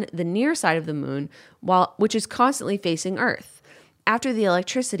on the near side of the moon, which is constantly facing Earth. After the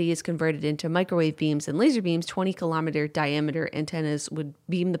electricity is converted into microwave beams and laser beams, 20-kilometer diameter antennas would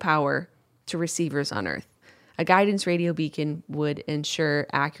beam the power to receivers on Earth. A guidance radio beacon would ensure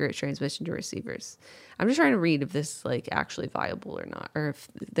accurate transmission to receivers. I'm just trying to read if this is like actually viable or not, or if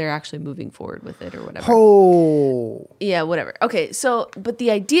they're actually moving forward with it or whatever. Oh. Yeah, whatever. Okay, so, but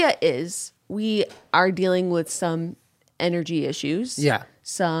the idea is we are dealing with some energy issues. Yeah.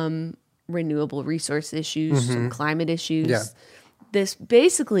 Some renewable resource issues, some climate issues. Yeah. This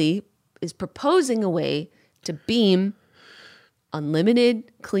basically is proposing a way to beam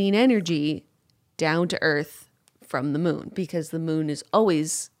unlimited clean energy down to Earth from the moon, because the moon is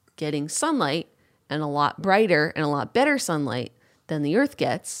always getting sunlight, and a lot brighter and a lot better sunlight than the Earth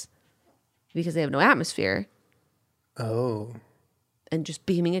gets because they have no atmosphere. Oh. And just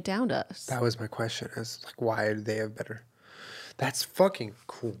beaming it down to us. That was my question. Is like, why do they have better? That's fucking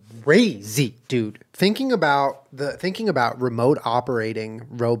crazy, dude. Thinking about remote operating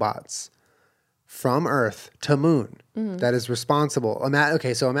robots from Earth to moon that is responsible.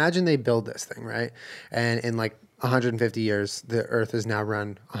 So imagine they build this thing, right? And in like 150 years, the Earth is now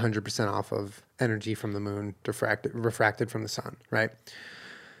run 100% off of energy from the moon, refracted from the sun, right?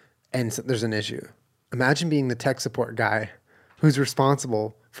 And so there's an issue. Imagine being the tech support guy who's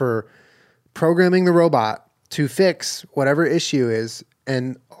responsible for programming the robot to fix whatever issue is,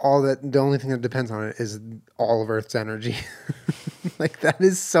 and the only thing that depends on it is all of Earth's energy. Like, that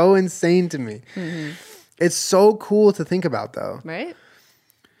is so insane to me. Mm-hmm. It's so cool to think about, though. Right?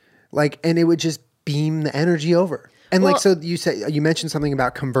 Like, and it would just beam the energy over. And so you mentioned something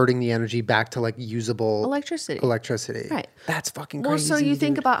about converting the energy back to like usable electricity. Right. That's fucking crazy. Well, so you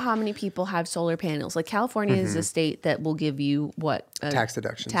think about how many people have solar panels. Like California is a state that will give you tax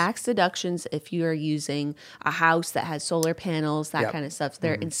deductions. Tax deductions if you are using a house that has solar panels, that kind of stuff. So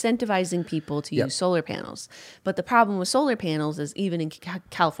they're incentivizing people to use solar panels. But the problem with solar panels is even in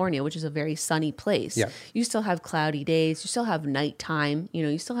California, which is a very sunny place, you still have cloudy days, you still have nighttime,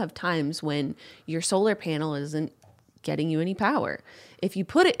 you still have times when your solar panel isn't getting you any power. If you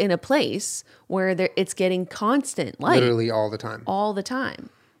put it in a place where it's getting constant light, literally all the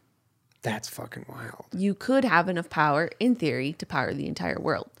time, that's fucking wild. You could have enough power, in theory, to power the entire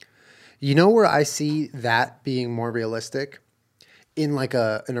world. You know where I see that being more realistic? In like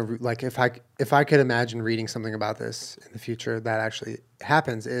if I could imagine reading something about this in the future that actually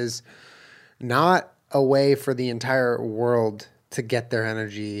happens, is not a way for the entire world to get their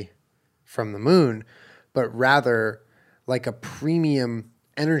energy from the moon, but rather like a premium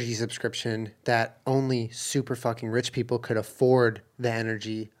energy subscription that only super fucking rich people could afford the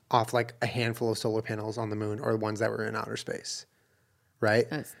energy off, like a handful of solar panels on the moon or ones that were in outer space. Right?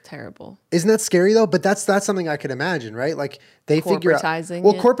 That's terrible. Isn't that scary though? But that's something I could imagine, right? Like they figure out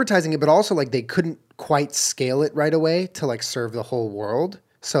corporatizing it, but also like they couldn't quite scale it right away to like serve the whole world.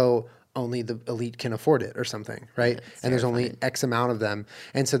 So only the elite can afford it or something, right? And there's only X amount of them.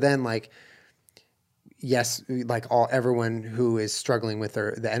 And so then like, yes, like everyone who is struggling with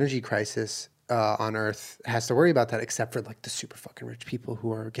the energy crisis on Earth has to worry about that, except for like the super fucking rich people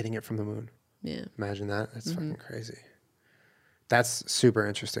who are getting it from the moon. Yeah. Imagine that. That's fucking crazy. That's super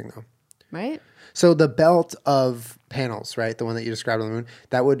interesting though. Right? So the belt of panels, right? The one that you described on the moon,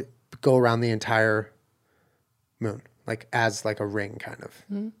 that would go around the entire moon, like as like a ring kind of.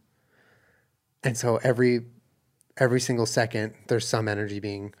 Mm-hmm. And so every single second, there's some energy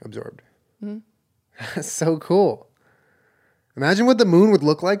being absorbed. Mm-hmm. That's so cool. Imagine what the moon would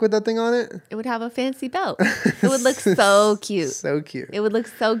look like with that thing on it. It would have a fancy belt. It would look so cute. So cute. It would look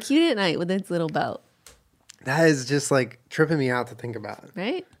so cute at night with its little belt. That is just like tripping me out to think about.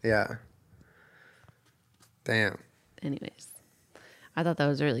 Right? Yeah. Damn. Anyways, I thought that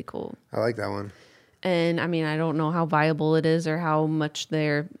was really cool. I like that one. And I mean, I don't know how viable it is or how much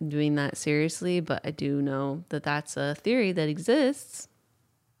they're doing that seriously, but I do know that that's a theory that exists,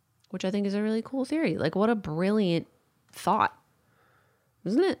 which I think is a really cool theory. Like, what a brilliant thought,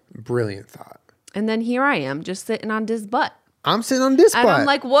 isn't it? Brilliant thought. And then here I am just sitting on this butt. I'm sitting on this And butt. I'm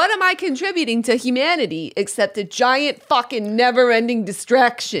like, what am I contributing to humanity except a giant fucking never-ending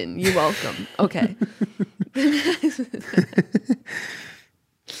distraction? You're welcome. Okay.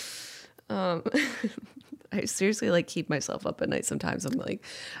 I seriously like keep myself up at night sometimes. I'm like,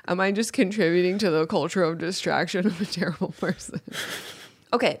 am I just contributing to the culture of distraction? I'm a terrible person.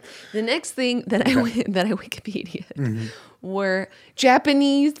 Okay, the next thing that I Wikipedia were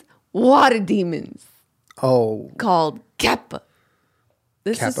Japanese water demons called kappa.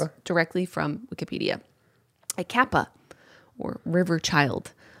 This is Kappa? directly from Wikipedia. A kappa, or river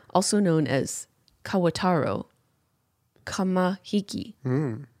child, also known as Kawataro, Kamahiki.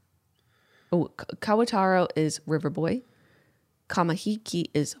 Oh, Kawataro is river boy. Kamahiki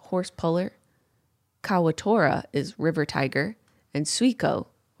is horse puller. Kawatora is river tiger. And Suiko,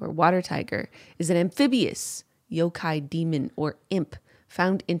 or water tiger, is an amphibious yokai demon or imp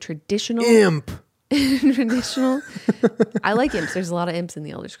found in traditional... Imp. traditional... I like imps. There's a lot of imps in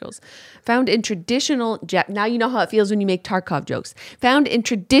the Elder Scrolls. Found in traditional... now you know how it feels when you make Tarkov jokes. Found in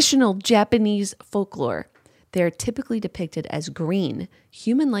traditional Japanese folklore. They are typically depicted as green,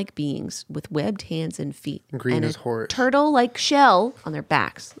 human-like beings with webbed hands and feet. Green and as a horse. turtle-like shell on their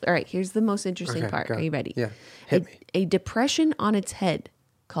backs. All right, here's the most interesting part. go. Are you ready? Yeah, hit me. A depression on its head,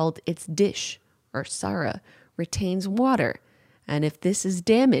 called its dish, or sara, retains water. And if this is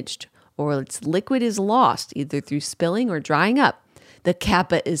damaged, or its liquid is lost, either through spilling or drying up, the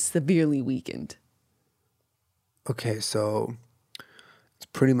kappa is severely weakened. Okay, so it's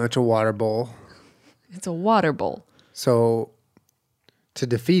pretty much a water bowl. It's a water bowl. So to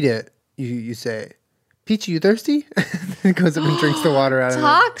defeat it, you say, Peachy, you thirsty? It goes up and drinks the water out of it.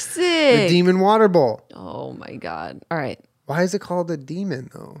 Toxic. The demon water bowl. Oh my God. All right. Why is it called a demon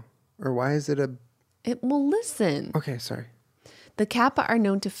though? Or why is it a... Well, listen. Okay, sorry. The kappa are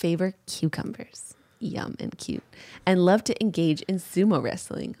known to favor cucumbers. Yum and cute. And love to engage in sumo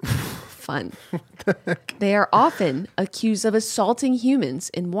wrestling. Fun. They are often accused of assaulting humans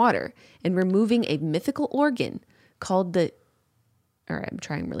in water and removing a mythical organ called the... All right, I'm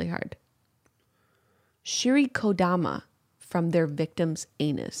trying really hard. Shirikodama from their victim's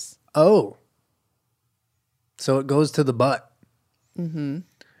anus. Oh. So it goes to the butt. Mm-hmm.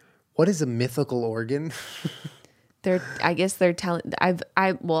 What is a mythical organ? I guess they're telling,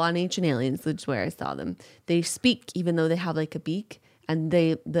 on Ancient Aliens, that's where I saw them. They speak even though they have like a beak, and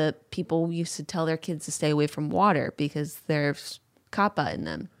the people used to tell their kids to stay away from water because there's kappa in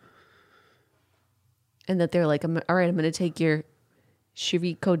them. And that they're like, all right, I'm going to take your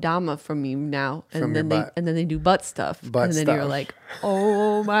Shirikodama from you now. And then they do butt stuff. And then you're like,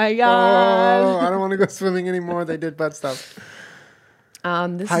 oh my God. Oh, I don't want to go swimming anymore. They did butt stuff.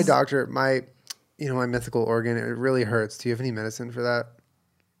 Hi, doctor. My mythical organ, it really hurts. Do you have any medicine for that?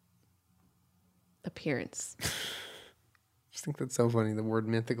 Appearance. I just think that's so funny, the word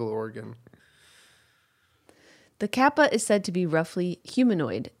mythical organ. The kappa is said to be roughly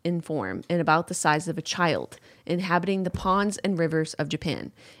humanoid in form and about the size of a child, inhabiting the ponds and rivers of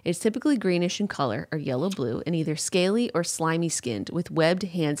Japan. It is typically greenish in color or yellow-blue and either scaly or slimy skinned with webbed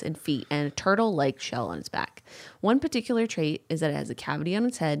hands and feet and a turtle-like shell on its back. One particular trait is that it has a cavity on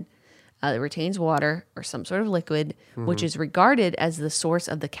its head that retains water or some sort of liquid, which is regarded as the source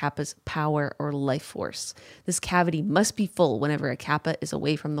of the kappa's power or life force. This cavity must be full whenever a kappa is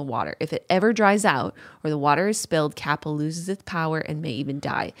away from the water. If it ever dries out or the water is spilled, kappa loses its power and may even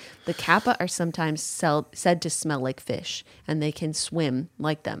die. The kappa are sometimes said to smell like fish, and they can swim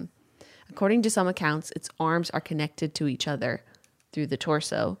like them. According to some accounts, its arms are connected to each other through the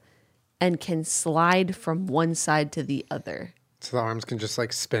torso and can slide from one side to the other. So the arms can just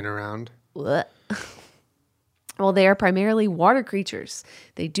like spin around. Well, they are primarily water creatures.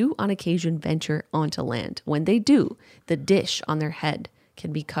 They do on occasion venture onto land. When they do, the dish on their head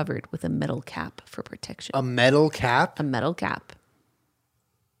can be covered with a metal cap for protection. A metal cap? A metal cap.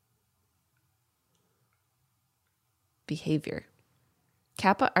 Behavior.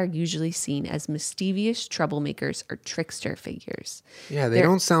 Kappa are usually seen as mischievous troublemakers or trickster figures. Yeah, they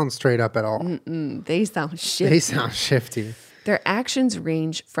don't sound straight up at all. They sound shifty. They sound shifty. Their actions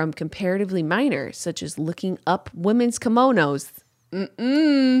range from comparatively minor, such as looking up women's kimonos,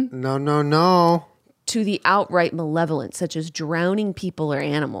 No, no, no. to the outright malevolent, such as drowning people or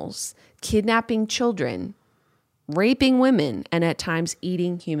animals, kidnapping children, raping women, and at times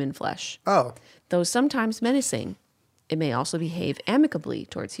eating human flesh. Oh, Though sometimes menacing, it may also behave amicably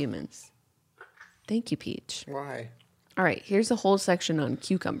towards humans. Thank you, Peach. why? All right, here's a whole section on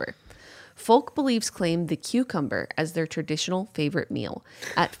cucumber. Folk beliefs claim the cucumber as their traditional favorite meal.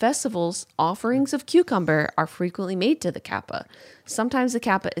 At festivals, offerings of cucumber are frequently made to the kappa. Sometimes the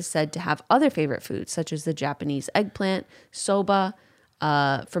kappa is said to have other favorite foods, such as the Japanese eggplant, soba,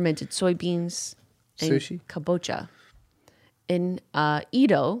 fermented soybeans, and Sushi? kabocha. In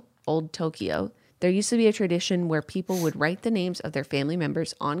Edo, Old Tokyo, there used to be a tradition where people would write the names of their family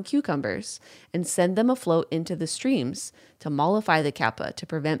members on cucumbers and send them afloat into the streams to mollify the kappa to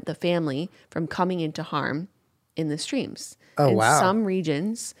prevent the family from coming into harm in the streams. Oh, in wow. some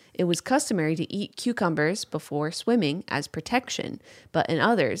regions, it was customary to eat cucumbers before swimming as protection, but in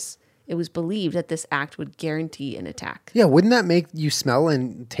others, it was believed that this act would guarantee an attack. Yeah, wouldn't that make you smell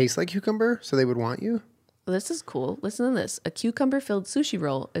and taste like cucumber so they would want you? This is cool. Listen to this. A cucumber-filled sushi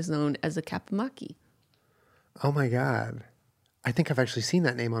roll is known as a kappamaki. Oh my God. I think I've actually seen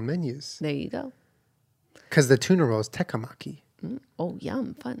that name on menus. There you go. Because the tuna roll is tekamaki. Oh,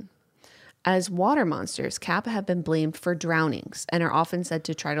 yum. Fun. As water monsters, kappa have been blamed for drownings and are often said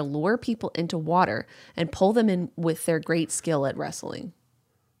to try to lure people into water and pull them in with their great skill at wrestling.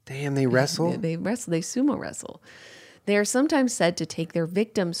 Damn, they wrestle? They wrestle. They sumo wrestle. They are sometimes said to take their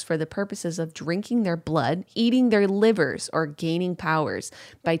victims for the purposes of drinking their blood, eating their livers, or gaining powers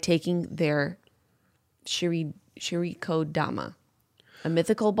by taking their shirikodama, a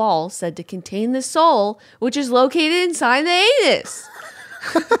mythical ball said to contain the soul, which is located inside the anus.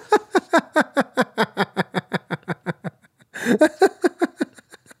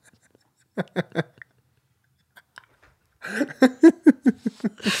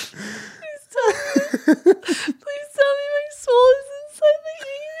 Please tell me my soul is inside the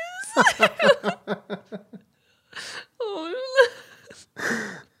anus.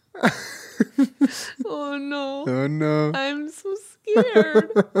 Oh no. Oh no. I'm so scared.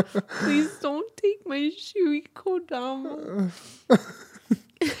 Please don't take my shirikodama.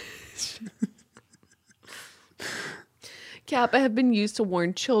 Kappa have been used to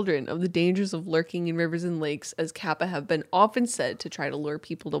warn children of the dangers of lurking in rivers and lakes, as kappa have been often said to try to lure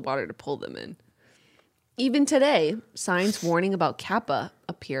people to water to pull them in. Even today, signs warning about kappa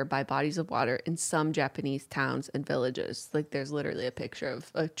appear by bodies of water in some Japanese towns and villages. Like there's literally a picture of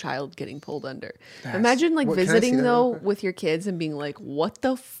a child getting pulled under. Imagine like What, can I see visiting that though real quick? with your kids and being like, what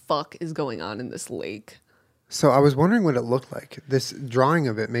the fuck is going on in this lake? So I was wondering what it looked like. This drawing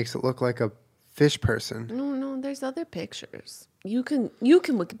of it makes it look like a fish person. No, there's other pictures. You can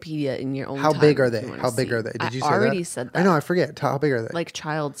Wikipedia in your own How time big are if they? you wanna How big see. are they? Did you say I already that? said that. I know, I forget. How big are they? Like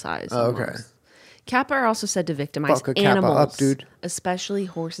child size. Oh, okay. almost. Kappa are also said to victimize Fuck a kappa animals, up, dude. especially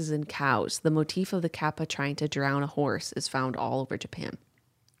horses and cows. The motif of the kappa trying to drown a horse is found all over Japan.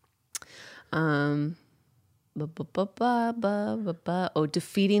 Oh,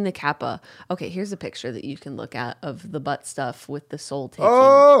 defeating the kappa. Okay, here's a picture that you can look at of the butt stuff with the soul taking.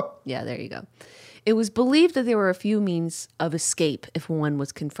 Oh! Yeah, there you go. It was believed that there were a few means of escape if one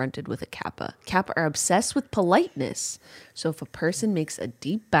was confronted with a kappa. Kappa are obsessed with politeness, so if a person makes a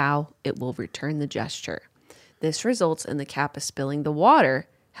deep bow, it will return the gesture. This results in the kappa spilling the water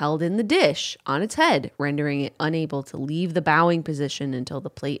held in the dish on its head, rendering it unable to leave the bowing position until the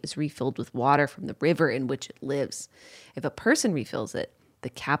plate is refilled with water from the river in which it lives. If a person refills it, the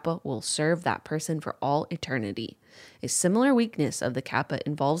kappa will serve that person for all eternity. A similar weakness of the kappa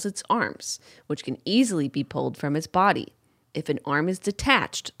involves its arms, which can easily be pulled from its body. If an arm is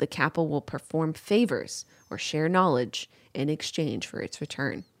detached, the kappa will perform favors or share knowledge in exchange for its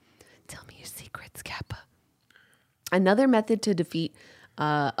return. Tell me your secrets, kappa. Another method to defeat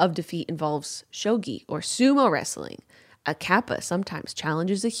involves shogi or sumo wrestling. A kappa sometimes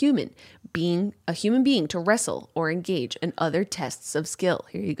challenges a human being to wrestle or engage in other tests of skill.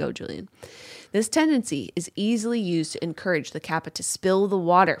 Here you go, Julian. This tendency is easily used to encourage the kappa to spill the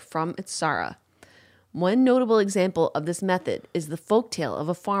water from its sara. One notable example of this method is the folktale of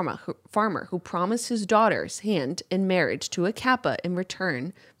a farmer who promised his daughter's hand in marriage to a kappa in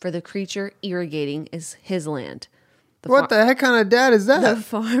return for the creature irrigating his land. What the heck kind of dad is that? The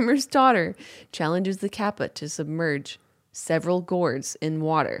farmer's daughter challenges the kappa to submerge several gourds in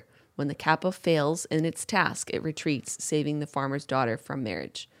water. When the kappa fails in its task, it retreats, saving the farmer's daughter from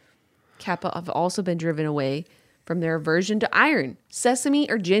marriage. Kappa have also been driven away from their aversion to iron, sesame,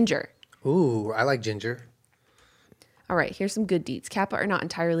 or ginger. Ooh, I like ginger. All right, here's some good deeds. Kappa are not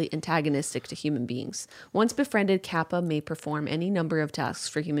entirely antagonistic to human beings. Once befriended, Kappa may perform any number of tasks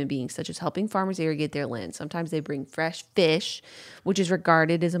for human beings, such as helping farmers irrigate their land. Sometimes they bring fresh fish, which is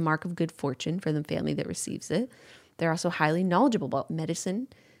regarded as a mark of good fortune for the family that receives it. They're also highly knowledgeable about medicine,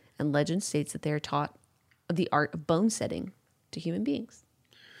 and legend states that they are taught the art of bone setting to human beings.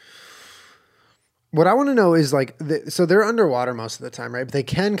 What I want to know is like, so they're underwater most of the time, right? But they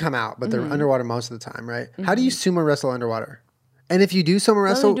can come out, but they're underwater most of the time, right? How do you sumo wrestle underwater? And if you do sumo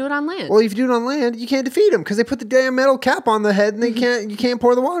wrestle, you do it on land. Well, if you do it on land, you can't defeat them because they put the damn metal cap on the head and you can't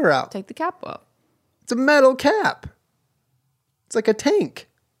pour the water out. Take the cap off. It's a metal cap. It's like a tank.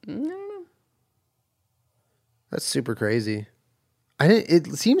 I don't know. That's super crazy. It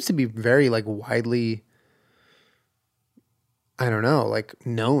seems to be very like widely, I don't know, like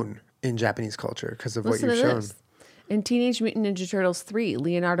known in Japanese culture because of Listen what to you've shown. this. In Teenage Mutant Ninja Turtles 3,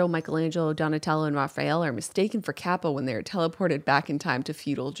 Leonardo, Michelangelo, Donatello, and Raphael are mistaken for Kappa when they are teleported back in time to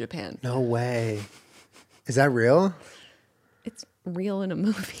feudal Japan. No way. Is that real? It's real in a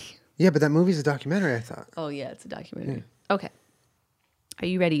movie. Yeah, but that movie's a documentary, I thought. Oh, yeah, it's a documentary. Okay. Are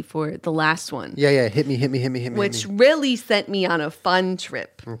you ready for the last one? Yeah. Hit me. Which really sent me on a fun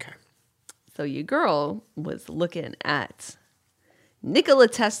trip. Okay. So your girl was looking at Nikola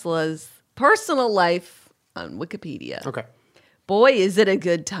Tesla's personal life on Wikipedia. Okay. Boy, is it a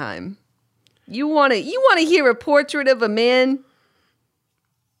good time. You want to hear a portrait of a man?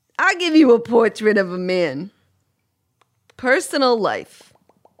 I'll give you a portrait of a man. Personal life.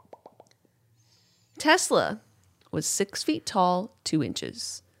 Tesla was 6 feet tall, 2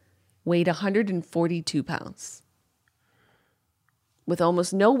 inches, weighed 142 pounds. With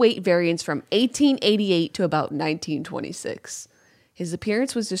almost no weight variance from 1888 to about 1926. His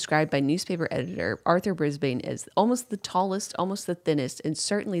appearance was described by newspaper editor Arthur Brisbane as almost the tallest, almost the thinnest, and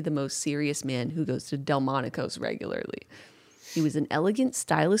certainly the most serious man who goes to Delmonico's regularly. He was an elegant,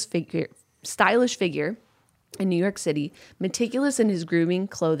 stylish figure in New York City, meticulous in his grooming,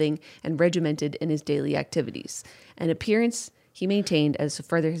 clothing, and regimented in his daily activities. An appearance he maintained as to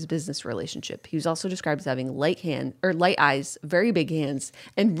further his business relationship. He was also described as having light eyes, very big hands,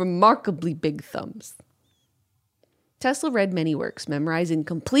 and remarkably big thumbs. Tesla read many works, memorizing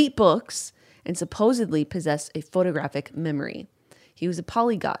complete books, and supposedly possessed a photographic memory. He was a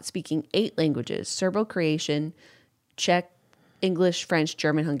polyglot, speaking 8 languages: Serbo-Croatian, Czech, English, French,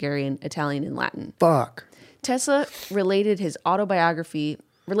 German, Hungarian, Italian, and Latin. Fuck. Tesla related in his autobiography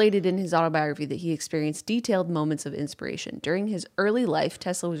that he experienced detailed moments of inspiration. During his early life,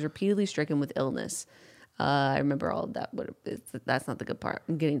 Tesla was repeatedly stricken with illness. I remember all of that, but that's not the good part.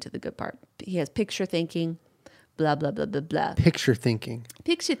 I'm getting to the good part. He has picture thinking, blah, blah, blah, blah, blah. Picture thinking.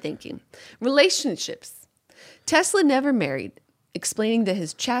 Relationships. Tesla never married, explaining that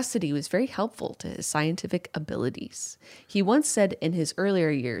his chastity was very helpful to his scientific abilities. He once said in his earlier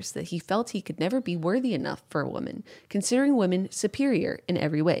years that he felt he could never be worthy enough for a woman, considering women superior in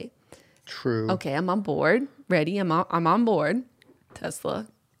every way. True. Okay, I'm on board. Ready? I'm on board. Tesla,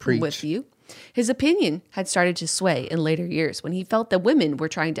 Preach. I'm with you. His opinion had started to sway in later years when he felt that women were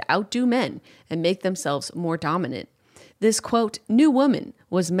trying to outdo men and make themselves more dominant. This, quote, new woman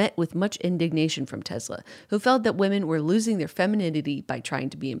was met with much indignation from Tesla, who felt that women were losing their femininity by trying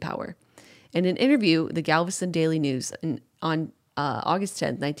to be in power. In an interview with the Galveston Daily News on August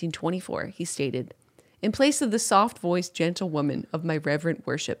 10, 1924, he stated, in place of the soft-voiced gentlewoman of my reverent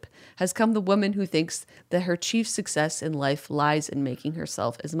worship has come the woman who thinks that her chief success in life lies in making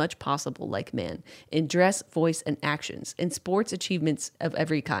herself as much possible like man, in dress, voice, and actions, in sports achievements of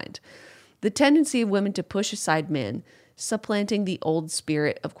every kind. The tendency of women to push aside man, supplanting the old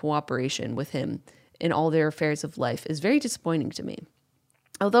spirit of cooperation with him in all their affairs of life, is very disappointing to me.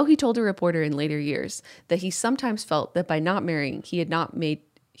 Although he told a reporter in later years that he sometimes felt that by not marrying, he had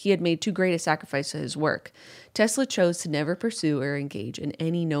made too great a sacrifice to his work, Tesla chose to never pursue or engage in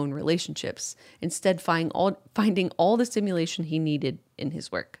any known relationships, instead finding all the stimulation he needed in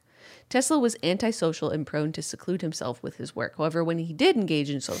his work. Tesla was antisocial and prone to seclude himself with his work. However, when he did engage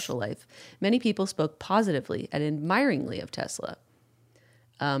in social life, many people spoke positively and admiringly of Tesla.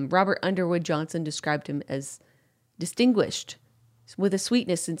 Robert Underwood Johnson described him as distinguished, with a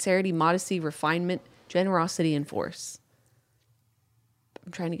sweetness, sincerity, modesty, refinement, generosity, and force.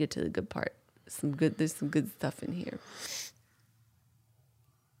 I'm trying to get to the good part. There's some good stuff in here.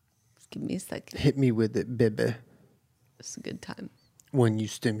 Just give me a second. Hit me with it, baby. It's a good time. When you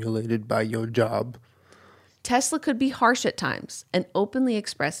stimulated by your job. Tesla could be harsh at times and openly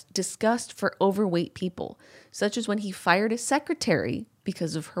express disgust for overweight people, such as when he fired a secretary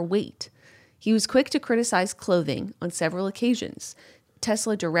because of her weight. He was quick to criticize clothing on several occasions.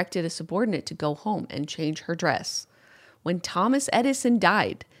 Tesla directed a subordinate to go home and change her dress. When Thomas Edison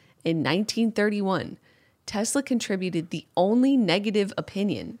died in 1931, Tesla contributed the only negative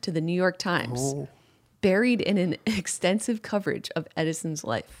opinion to the New York Times, buried in an extensive coverage of Edison's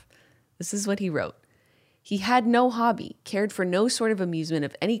life. This is what he wrote. He had no hobby, cared for no sort of amusement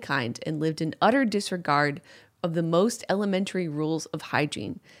of any kind, and lived in utter disregard of the most elementary rules of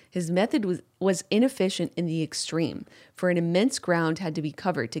hygiene. His method was inefficient in the extreme, for an immense ground had to be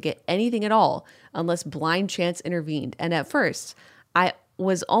covered to get anything at all, unless blind chance intervened. And at first, I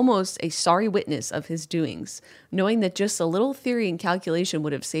was almost a sorry witness of his doings, knowing that just a little theory and calculation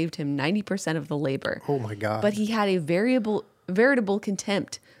would have saved him 90% of the labor. Oh my God. But he had a veritable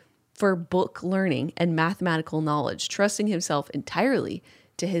contempt for book learning and mathematical knowledge, trusting himself entirely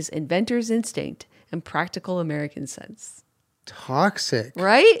to his inventor's instinct and practical American sense. Toxic.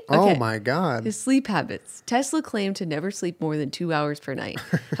 Right? Oh my God. His sleep habits. Tesla claimed to never sleep more than 2 hours per night.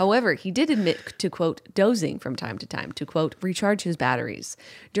 However, he did admit to, quote, dozing from time to time to, quote, recharge his batteries.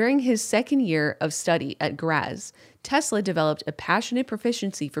 During his second year of study at Graz, Tesla developed a passionate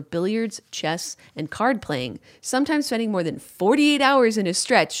proficiency for billiards, chess, and card playing, sometimes spending more than 48 hours in a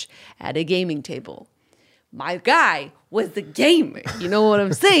stretch at a gaming table. My guy was the gamer. You know what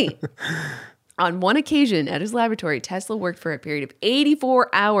I'm saying? On one occasion at his laboratory, Tesla worked for a period of 84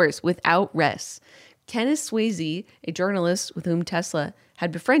 hours without rest. Kenneth Swayze, a journalist with whom Tesla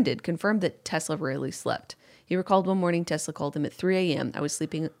had befriended, confirmed that Tesla rarely slept. He recalled one morning Tesla called him at 3 a.m. I was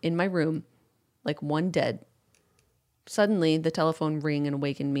sleeping in my room, like one dead. Suddenly, the telephone rang and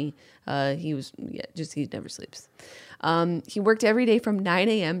awakened me. He never sleeps. He worked every day from 9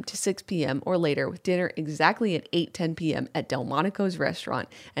 a.m. to 6 p.m. or later, with dinner exactly at 8:10 p.m. at Delmonico's restaurant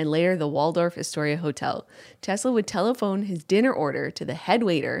and later the Waldorf Astoria Hotel. Tesla would telephone his dinner order to the head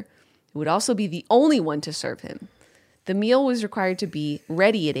waiter, who would also be the only one to serve him. The meal was required to be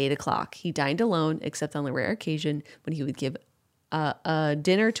ready at 8 o'clock. He dined alone, except on the rare occasion when he would give a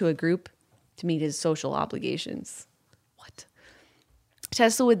dinner to a group to meet his social obligations. What?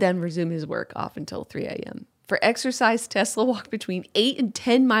 Tesla would then resume his work off until 3 a.m. For exercise, Tesla walked between 8 and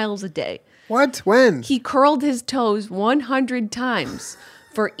 10 miles a day. What? When? He curled his toes 100 times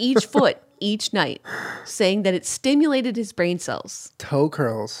for each foot each night, saying that it stimulated his brain cells. Toe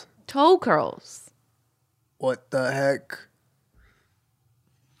curls. Toe curls. What the heck?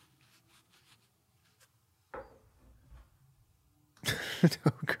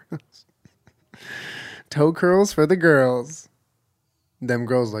 Toe curls. Toe curls for the girls. Them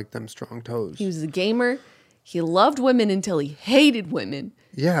girls like them strong toes. He was a gamer. He loved women until he hated women.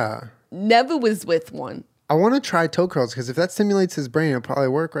 Yeah. Never was with one. I want to try toe curls because if that stimulates his brain, it'll probably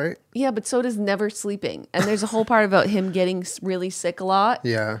work, right? Yeah, but so does never sleeping. And there's a whole part about him getting really sick a lot.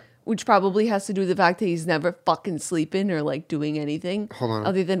 Yeah. Which probably has to do with the fact that he's never fucking sleeping or like doing anything. Hold on.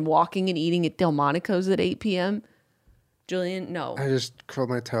 Other than walking and eating at Delmonico's at 8 p.m. Julian, no. I just curled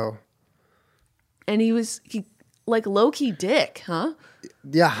my toe. And he like low-key dick, huh?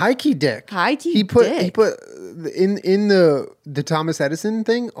 Yeah, high-key dick. High-key dick. He dick. put in the Thomas Edison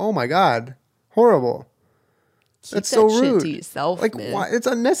thing. Oh my God. Horrible. Keep That's that so shit rude. to yourself, Like, man. why? It's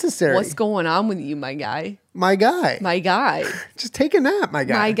unnecessary. What's going on with you, my guy? My guy. My guy. Just take a nap, my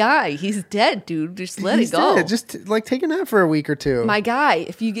guy. My guy. He's dead, dude. Just let He's it go. dead. Just like take a nap for a week or two. My guy,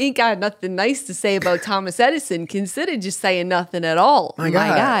 if you ain't got nothing nice to say about Thomas Edison, consider just saying nothing at all. My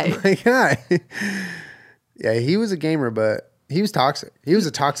guy. My guy. Yeah, he was a gamer, but he was toxic. He was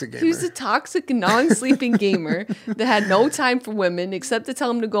a toxic gamer. He was a toxic, non-sleeping gamer that had no time for women except to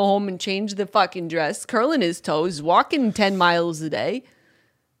tell him to go home and change the fucking dress, curling his toes, walking 10 miles a day.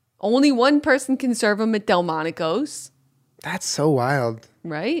 Only one person can serve him at Delmonico's. That's so wild.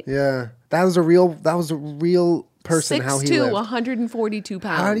 Right? Yeah. That was a real person, how he 6'2", lived. 142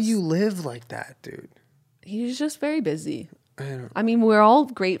 pounds. How do you live like that, dude? He was just very busy. I mean, we're all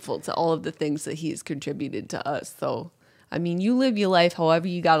grateful to all of the things that he's contributed to us. So, I mean, you live your life however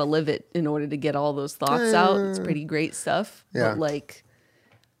you got to live it in order to get all those thoughts out. It's pretty great stuff. Yeah. But like,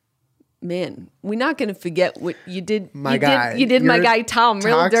 man, we're not going to forget what you did. My guy. You did my You're guy Tom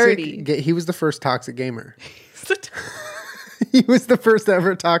real toxic dirty. He was the first toxic gamer. He was the first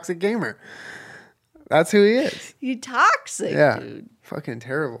ever toxic gamer. That's who he is. You toxic, Yeah. dude. Fucking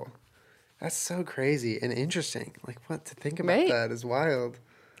terrible. That's so crazy and interesting. Like, what to think about Right? that is wild.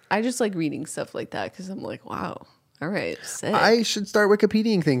 I just like reading stuff like that because I'm like, wow, all right, sick. I should start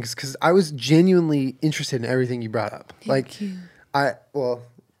Wikipediaing things because I was genuinely interested in everything you brought up. Thank you.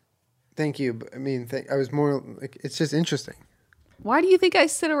 Thank you. But I mean, I was more like, it's just interesting. Why do you think I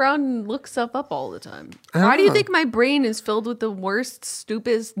sit around and look stuff up all the time? I don't Why do you know. think my brain is filled with the worst,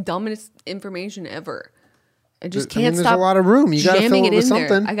 stupidest, dumbest information ever? I just I mean, can't there's stop. a lot of room. You got to jamming fill it with in there.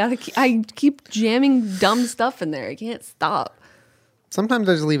 something. I keep jamming dumb stuff in there. I can't stop. Sometimes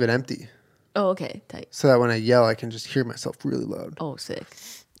I just leave it empty Oh, okay, tight. so that when I yell, I can just hear myself really loud. Oh, sick.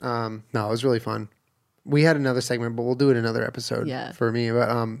 No, it was really fun. We had another segment, but we'll do it another episode for me.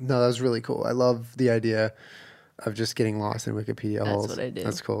 But no, that was really cool. I love the idea of just getting lost in Wikipedia holes. That's what I do.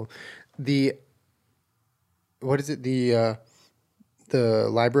 That's cool. What is it? The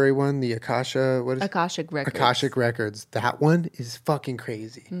library one, the Akasha, what is Akashic Records. Akashic Records. That one is fucking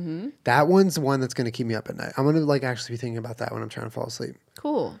crazy. Mm-hmm. That one's the one that's going to keep me up at night. I'm going to like actually be thinking about that when I'm trying to fall asleep.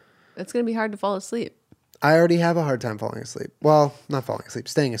 Cool. It's gonna be hard to fall asleep. I already have a hard time falling asleep. Well, not falling asleep,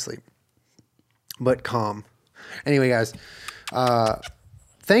 staying asleep, but calm. Anyway, guys,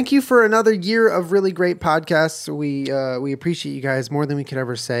 thank you for another year of really great podcasts. We appreciate you guys more than we could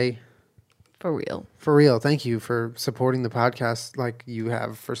ever say. For real. For real. Thank you for supporting the podcast like you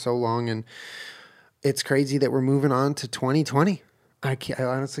have for so long. And it's crazy that we're moving on to 2020. I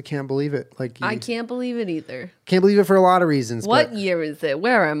honestly can't believe it. I can't believe it either. Can't believe it for a lot of reasons. What year is it?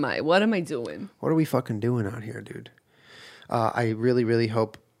 Where am I? What am I doing? What are we fucking doing out here, dude? I really, really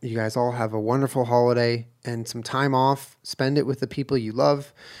hope you guys all have a wonderful holiday and some time off. Spend it with the people you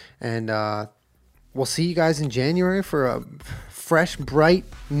love. And we'll see you guys in January for a fresh, bright,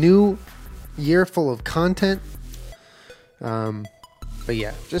 new year full of content. But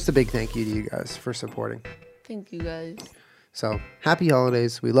yeah, just a big thank you to you guys for supporting. Thank you, guys. So happy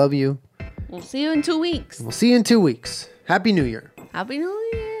holidays. We love you. We'll see you in 2 weeks. We'll see you in 2 weeks. Happy New Year. Happy New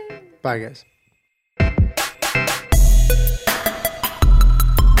Year. Bye, guys.